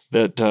 again,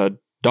 that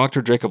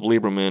Dr. Jacob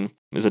Lieberman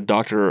is a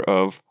doctor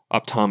of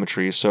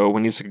optometry, so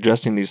when he's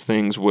suggesting these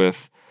things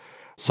with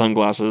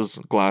sunglasses,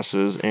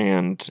 glasses,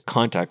 and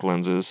contact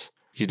lenses,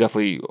 he's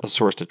definitely a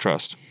source to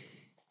trust.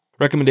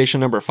 Recommendation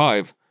number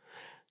 5,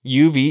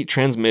 UV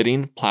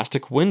transmitting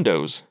plastic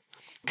windows.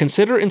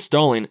 Consider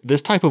installing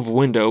this type of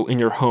window in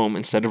your home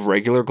instead of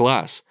regular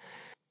glass.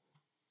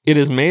 It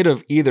is made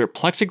of either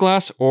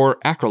plexiglass or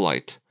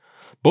acrylite.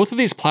 Both of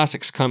these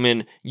plastics come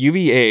in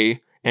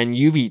UVA and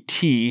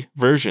UVT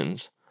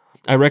versions.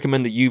 I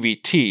recommend the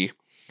UVT,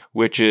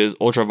 which is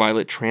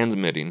ultraviolet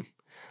transmitting.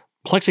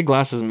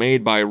 Plexiglass is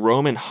made by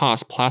Rohm and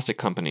Haas Plastic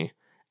Company.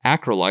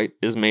 Acrylite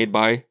is made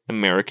by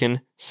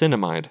American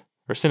Cinnamid.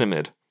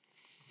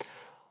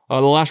 The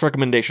last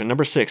recommendation,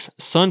 number 6,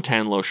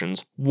 suntan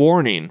lotions.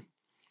 Warning.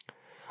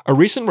 A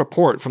recent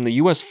report from the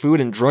U.S. Food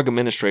and Drug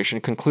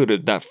Administration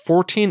concluded that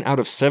 14 out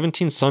of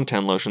 17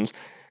 suntan lotions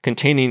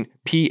containing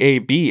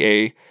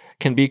PABA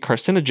can be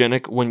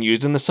carcinogenic when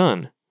used in the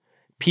sun.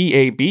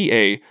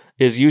 PABA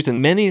is used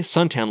in many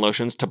suntan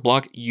lotions to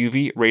block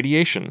UV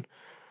radiation.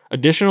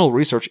 Additional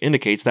research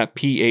indicates that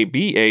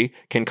PABA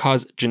can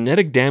cause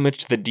genetic damage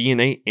to the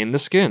DNA in the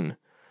skin.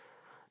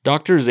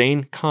 Dr.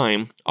 Zane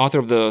Keim, author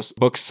of the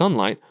book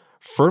Sunlight,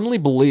 firmly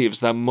believes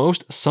that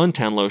most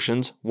suntan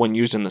lotions, when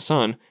used in the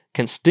sun,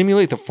 can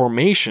stimulate the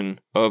formation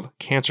of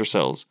cancer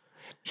cells.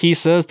 He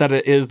says that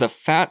it is the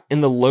fat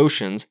in the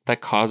lotions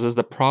that causes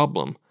the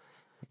problem.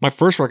 My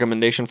first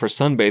recommendation for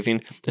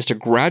sunbathing is to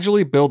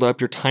gradually build up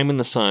your time in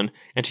the sun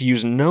and to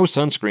use no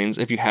sunscreens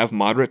if you have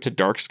moderate to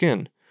dark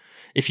skin.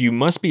 If you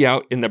must be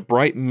out in the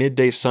bright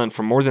midday sun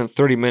for more than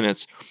 30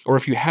 minutes, or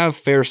if you have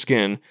fair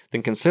skin,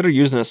 then consider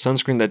using a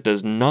sunscreen that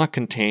does not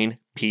contain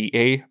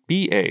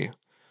PABA.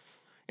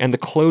 And the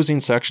closing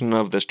section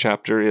of this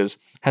chapter is,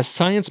 has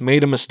science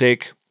made a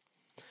mistake?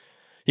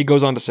 He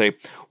goes on to say,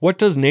 what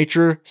does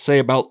nature say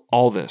about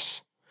all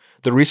this?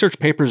 The research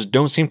papers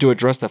don't seem to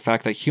address the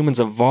fact that humans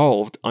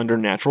evolved under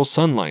natural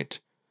sunlight.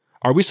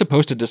 Are we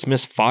supposed to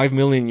dismiss 5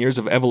 million years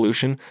of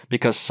evolution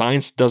because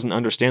science doesn't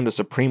understand the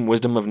supreme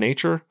wisdom of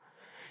nature?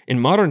 In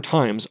modern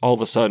times, all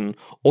of a sudden,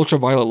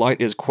 ultraviolet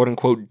light is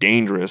quote-unquote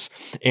dangerous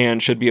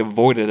and should be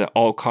avoided at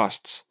all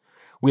costs.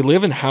 We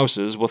live in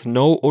houses with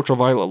no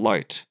ultraviolet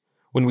light.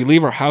 When we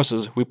leave our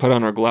houses, we put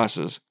on our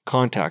glasses,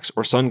 contacts,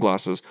 or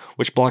sunglasses,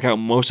 which block out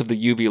most of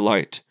the UV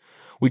light.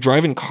 We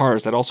drive in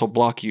cars that also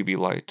block UV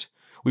light.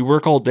 We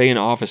work all day in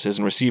offices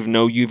and receive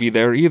no UV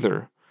there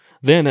either.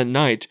 Then at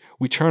night,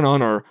 we turn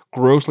on our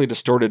grossly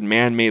distorted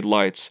man-made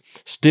lights.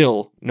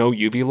 Still no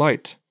UV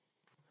light.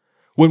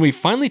 When we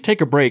finally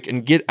take a break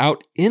and get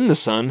out in the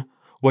sun,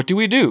 what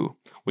do?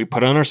 We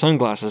put on our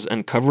sunglasses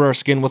and cover our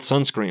skin with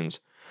sunscreens,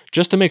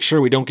 just to make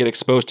sure we don't get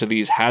exposed to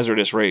these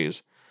hazardous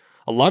rays.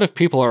 A lot of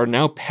people are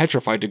now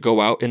petrified to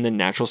go out in the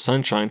natural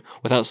sunshine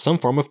without some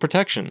form of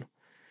protection.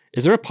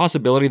 Is there a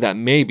possibility that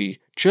maybe,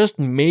 just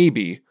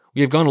maybe,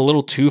 we have gone a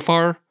little too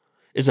far?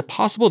 Is it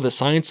possible that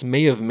science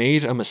may have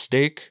made a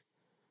mistake?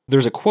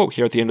 There's a quote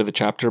here at the end of the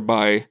chapter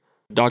by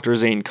Dr.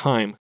 Zane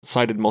Keim,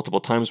 cited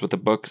multiple times with the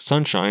book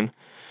Sunshine.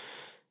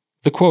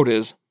 The quote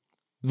is,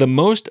 "The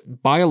most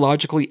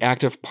biologically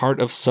active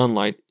part of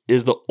sunlight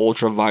is the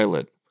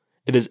ultraviolet.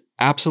 It is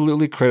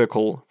absolutely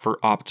critical for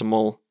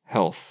optimal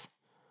health."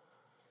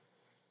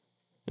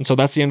 And so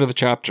that's the end of the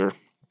chapter.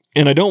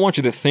 And I don't want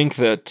you to think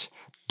that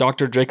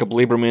Dr. Jacob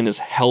Lieberman is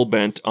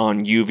hell-bent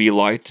on UV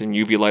light and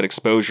UV light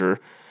exposure.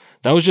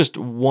 That was just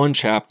one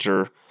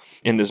chapter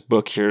in this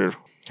book here.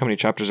 How many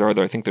chapters are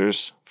there? I think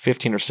there's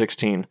 15 or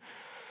 16.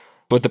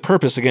 But the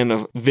purpose, again,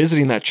 of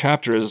visiting that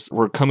chapter is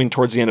we're coming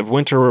towards the end of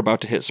winter, we're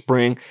about to hit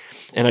spring,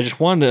 and I just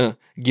wanted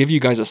to give you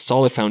guys a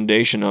solid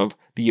foundation of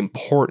the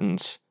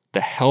importance,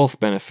 the health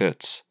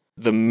benefits,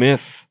 the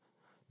myth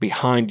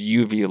behind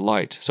UV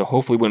light. So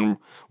hopefully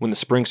when the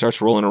spring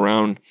starts rolling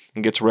around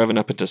and gets revving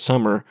up into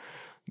summer,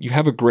 you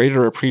have a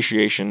greater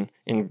appreciation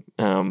and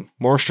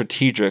more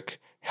strategic,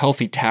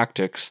 healthy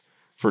tactics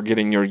for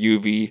getting your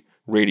UV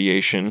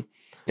radiation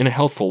in a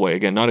healthful way.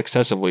 Again, not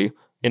excessively,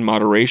 in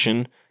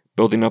moderation,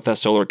 building up that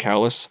solar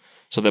callus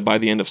so that by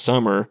the end of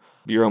summer,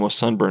 you're almost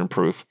sunburn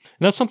proof.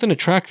 And that's something to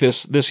track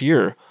this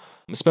year,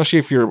 especially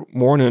if you're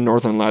more in a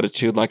northern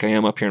latitude like I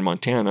am up here in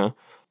Montana.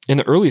 In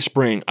the early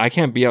spring, I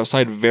can't be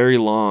outside very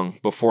long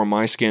before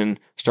my skin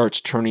starts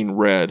turning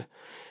red.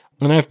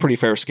 And I have pretty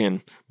fair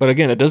skin. But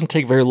again, it doesn't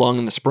take very long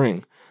in the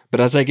spring.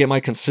 But as I get my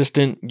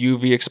consistent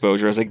UV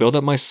exposure, as I build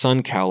up my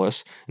sun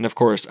callus, and of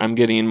course, I'm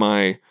getting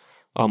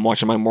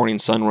watching my morning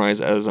sunrise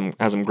as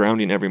I'm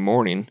grounding every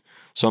morning.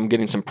 So I'm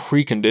getting some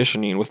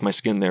preconditioning with my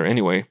skin there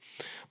anyway.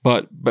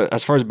 But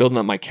as far as building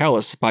up my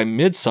callus, by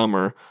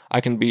midsummer,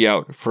 I can be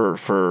out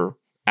for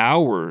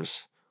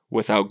hours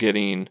without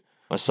getting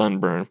a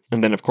sunburn.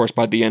 And then, of course,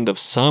 by the end of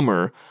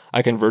summer,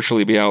 I can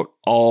virtually be out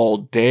all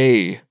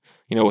day,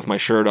 with my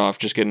shirt off,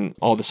 just getting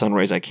all the sun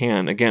rays I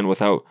can, again,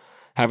 without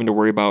having to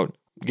worry about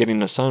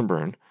getting a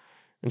sunburn.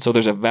 And so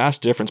there's a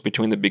vast difference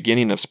between the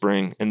beginning of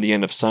spring and the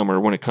end of summer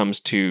when it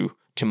comes to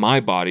my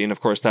body. And of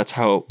course, that's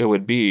how it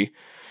would be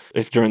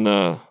if during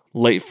the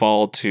late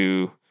fall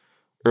to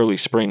early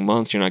spring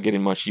months, you're not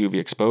getting much UV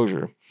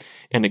exposure.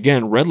 And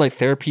again, red light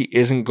therapy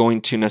isn't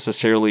going to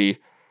necessarily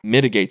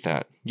mitigate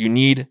that. You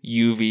need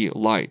UV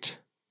light,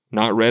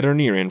 not red or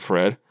near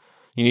infrared.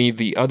 You need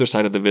the other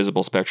side of the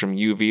visible spectrum,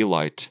 UV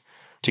light,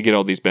 to get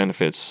all these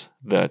benefits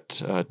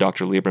that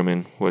Dr.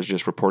 Lieberman was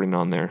just reporting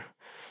on there.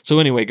 So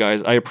anyway,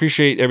 guys, I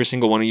appreciate every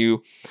single one of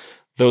you,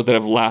 those that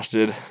have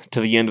lasted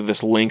to the end of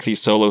this lengthy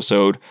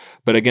solo-sode.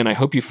 But again, I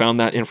hope you found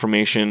that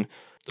information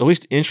at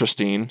least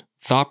interesting,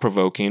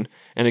 thought-provoking,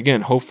 and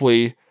again,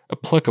 hopefully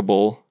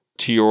applicable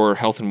to your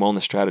health and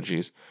wellness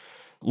strategies.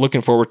 Looking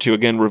forward to,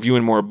 again,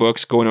 reviewing more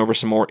books, going over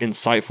some more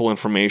insightful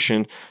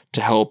information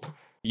to help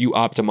you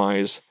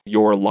optimize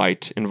your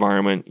light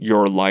environment,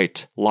 your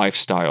light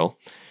lifestyle.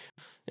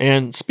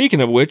 And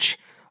speaking of which,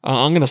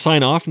 I'm going to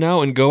sign off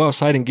now and go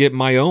outside and get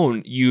my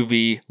own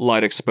UV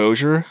light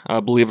exposure.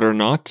 Believe it or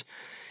not,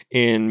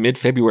 in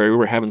mid-February,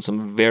 we're having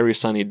some very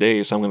sunny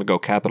days, so I'm going to go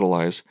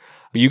capitalize.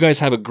 But you guys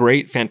have a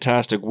great,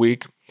 fantastic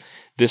week.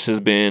 This has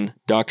been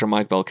Dr.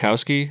 Mike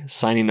Belkowski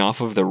signing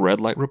off of the Red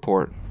Light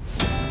Report.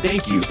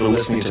 Thank you for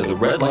listening to the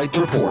Red Light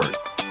Report.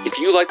 If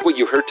you like what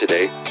you heard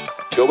today,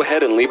 go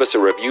ahead and leave us a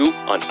review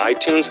on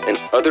iTunes and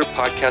other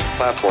podcast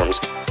platforms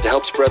to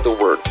help spread the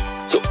word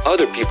so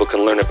other people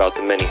can learn about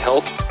the many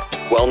health,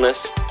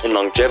 wellness, and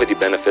longevity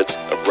benefits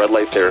of red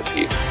light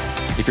therapy.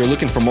 If you're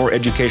looking for more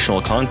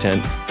educational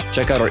content,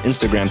 check out our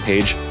Instagram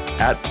page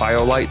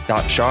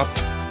 @biolight.shop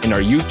and our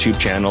YouTube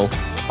channel,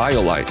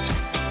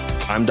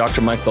 BioLight. I'm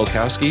Dr. Mike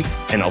Belkowski,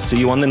 and I'll see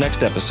you on the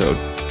next episode.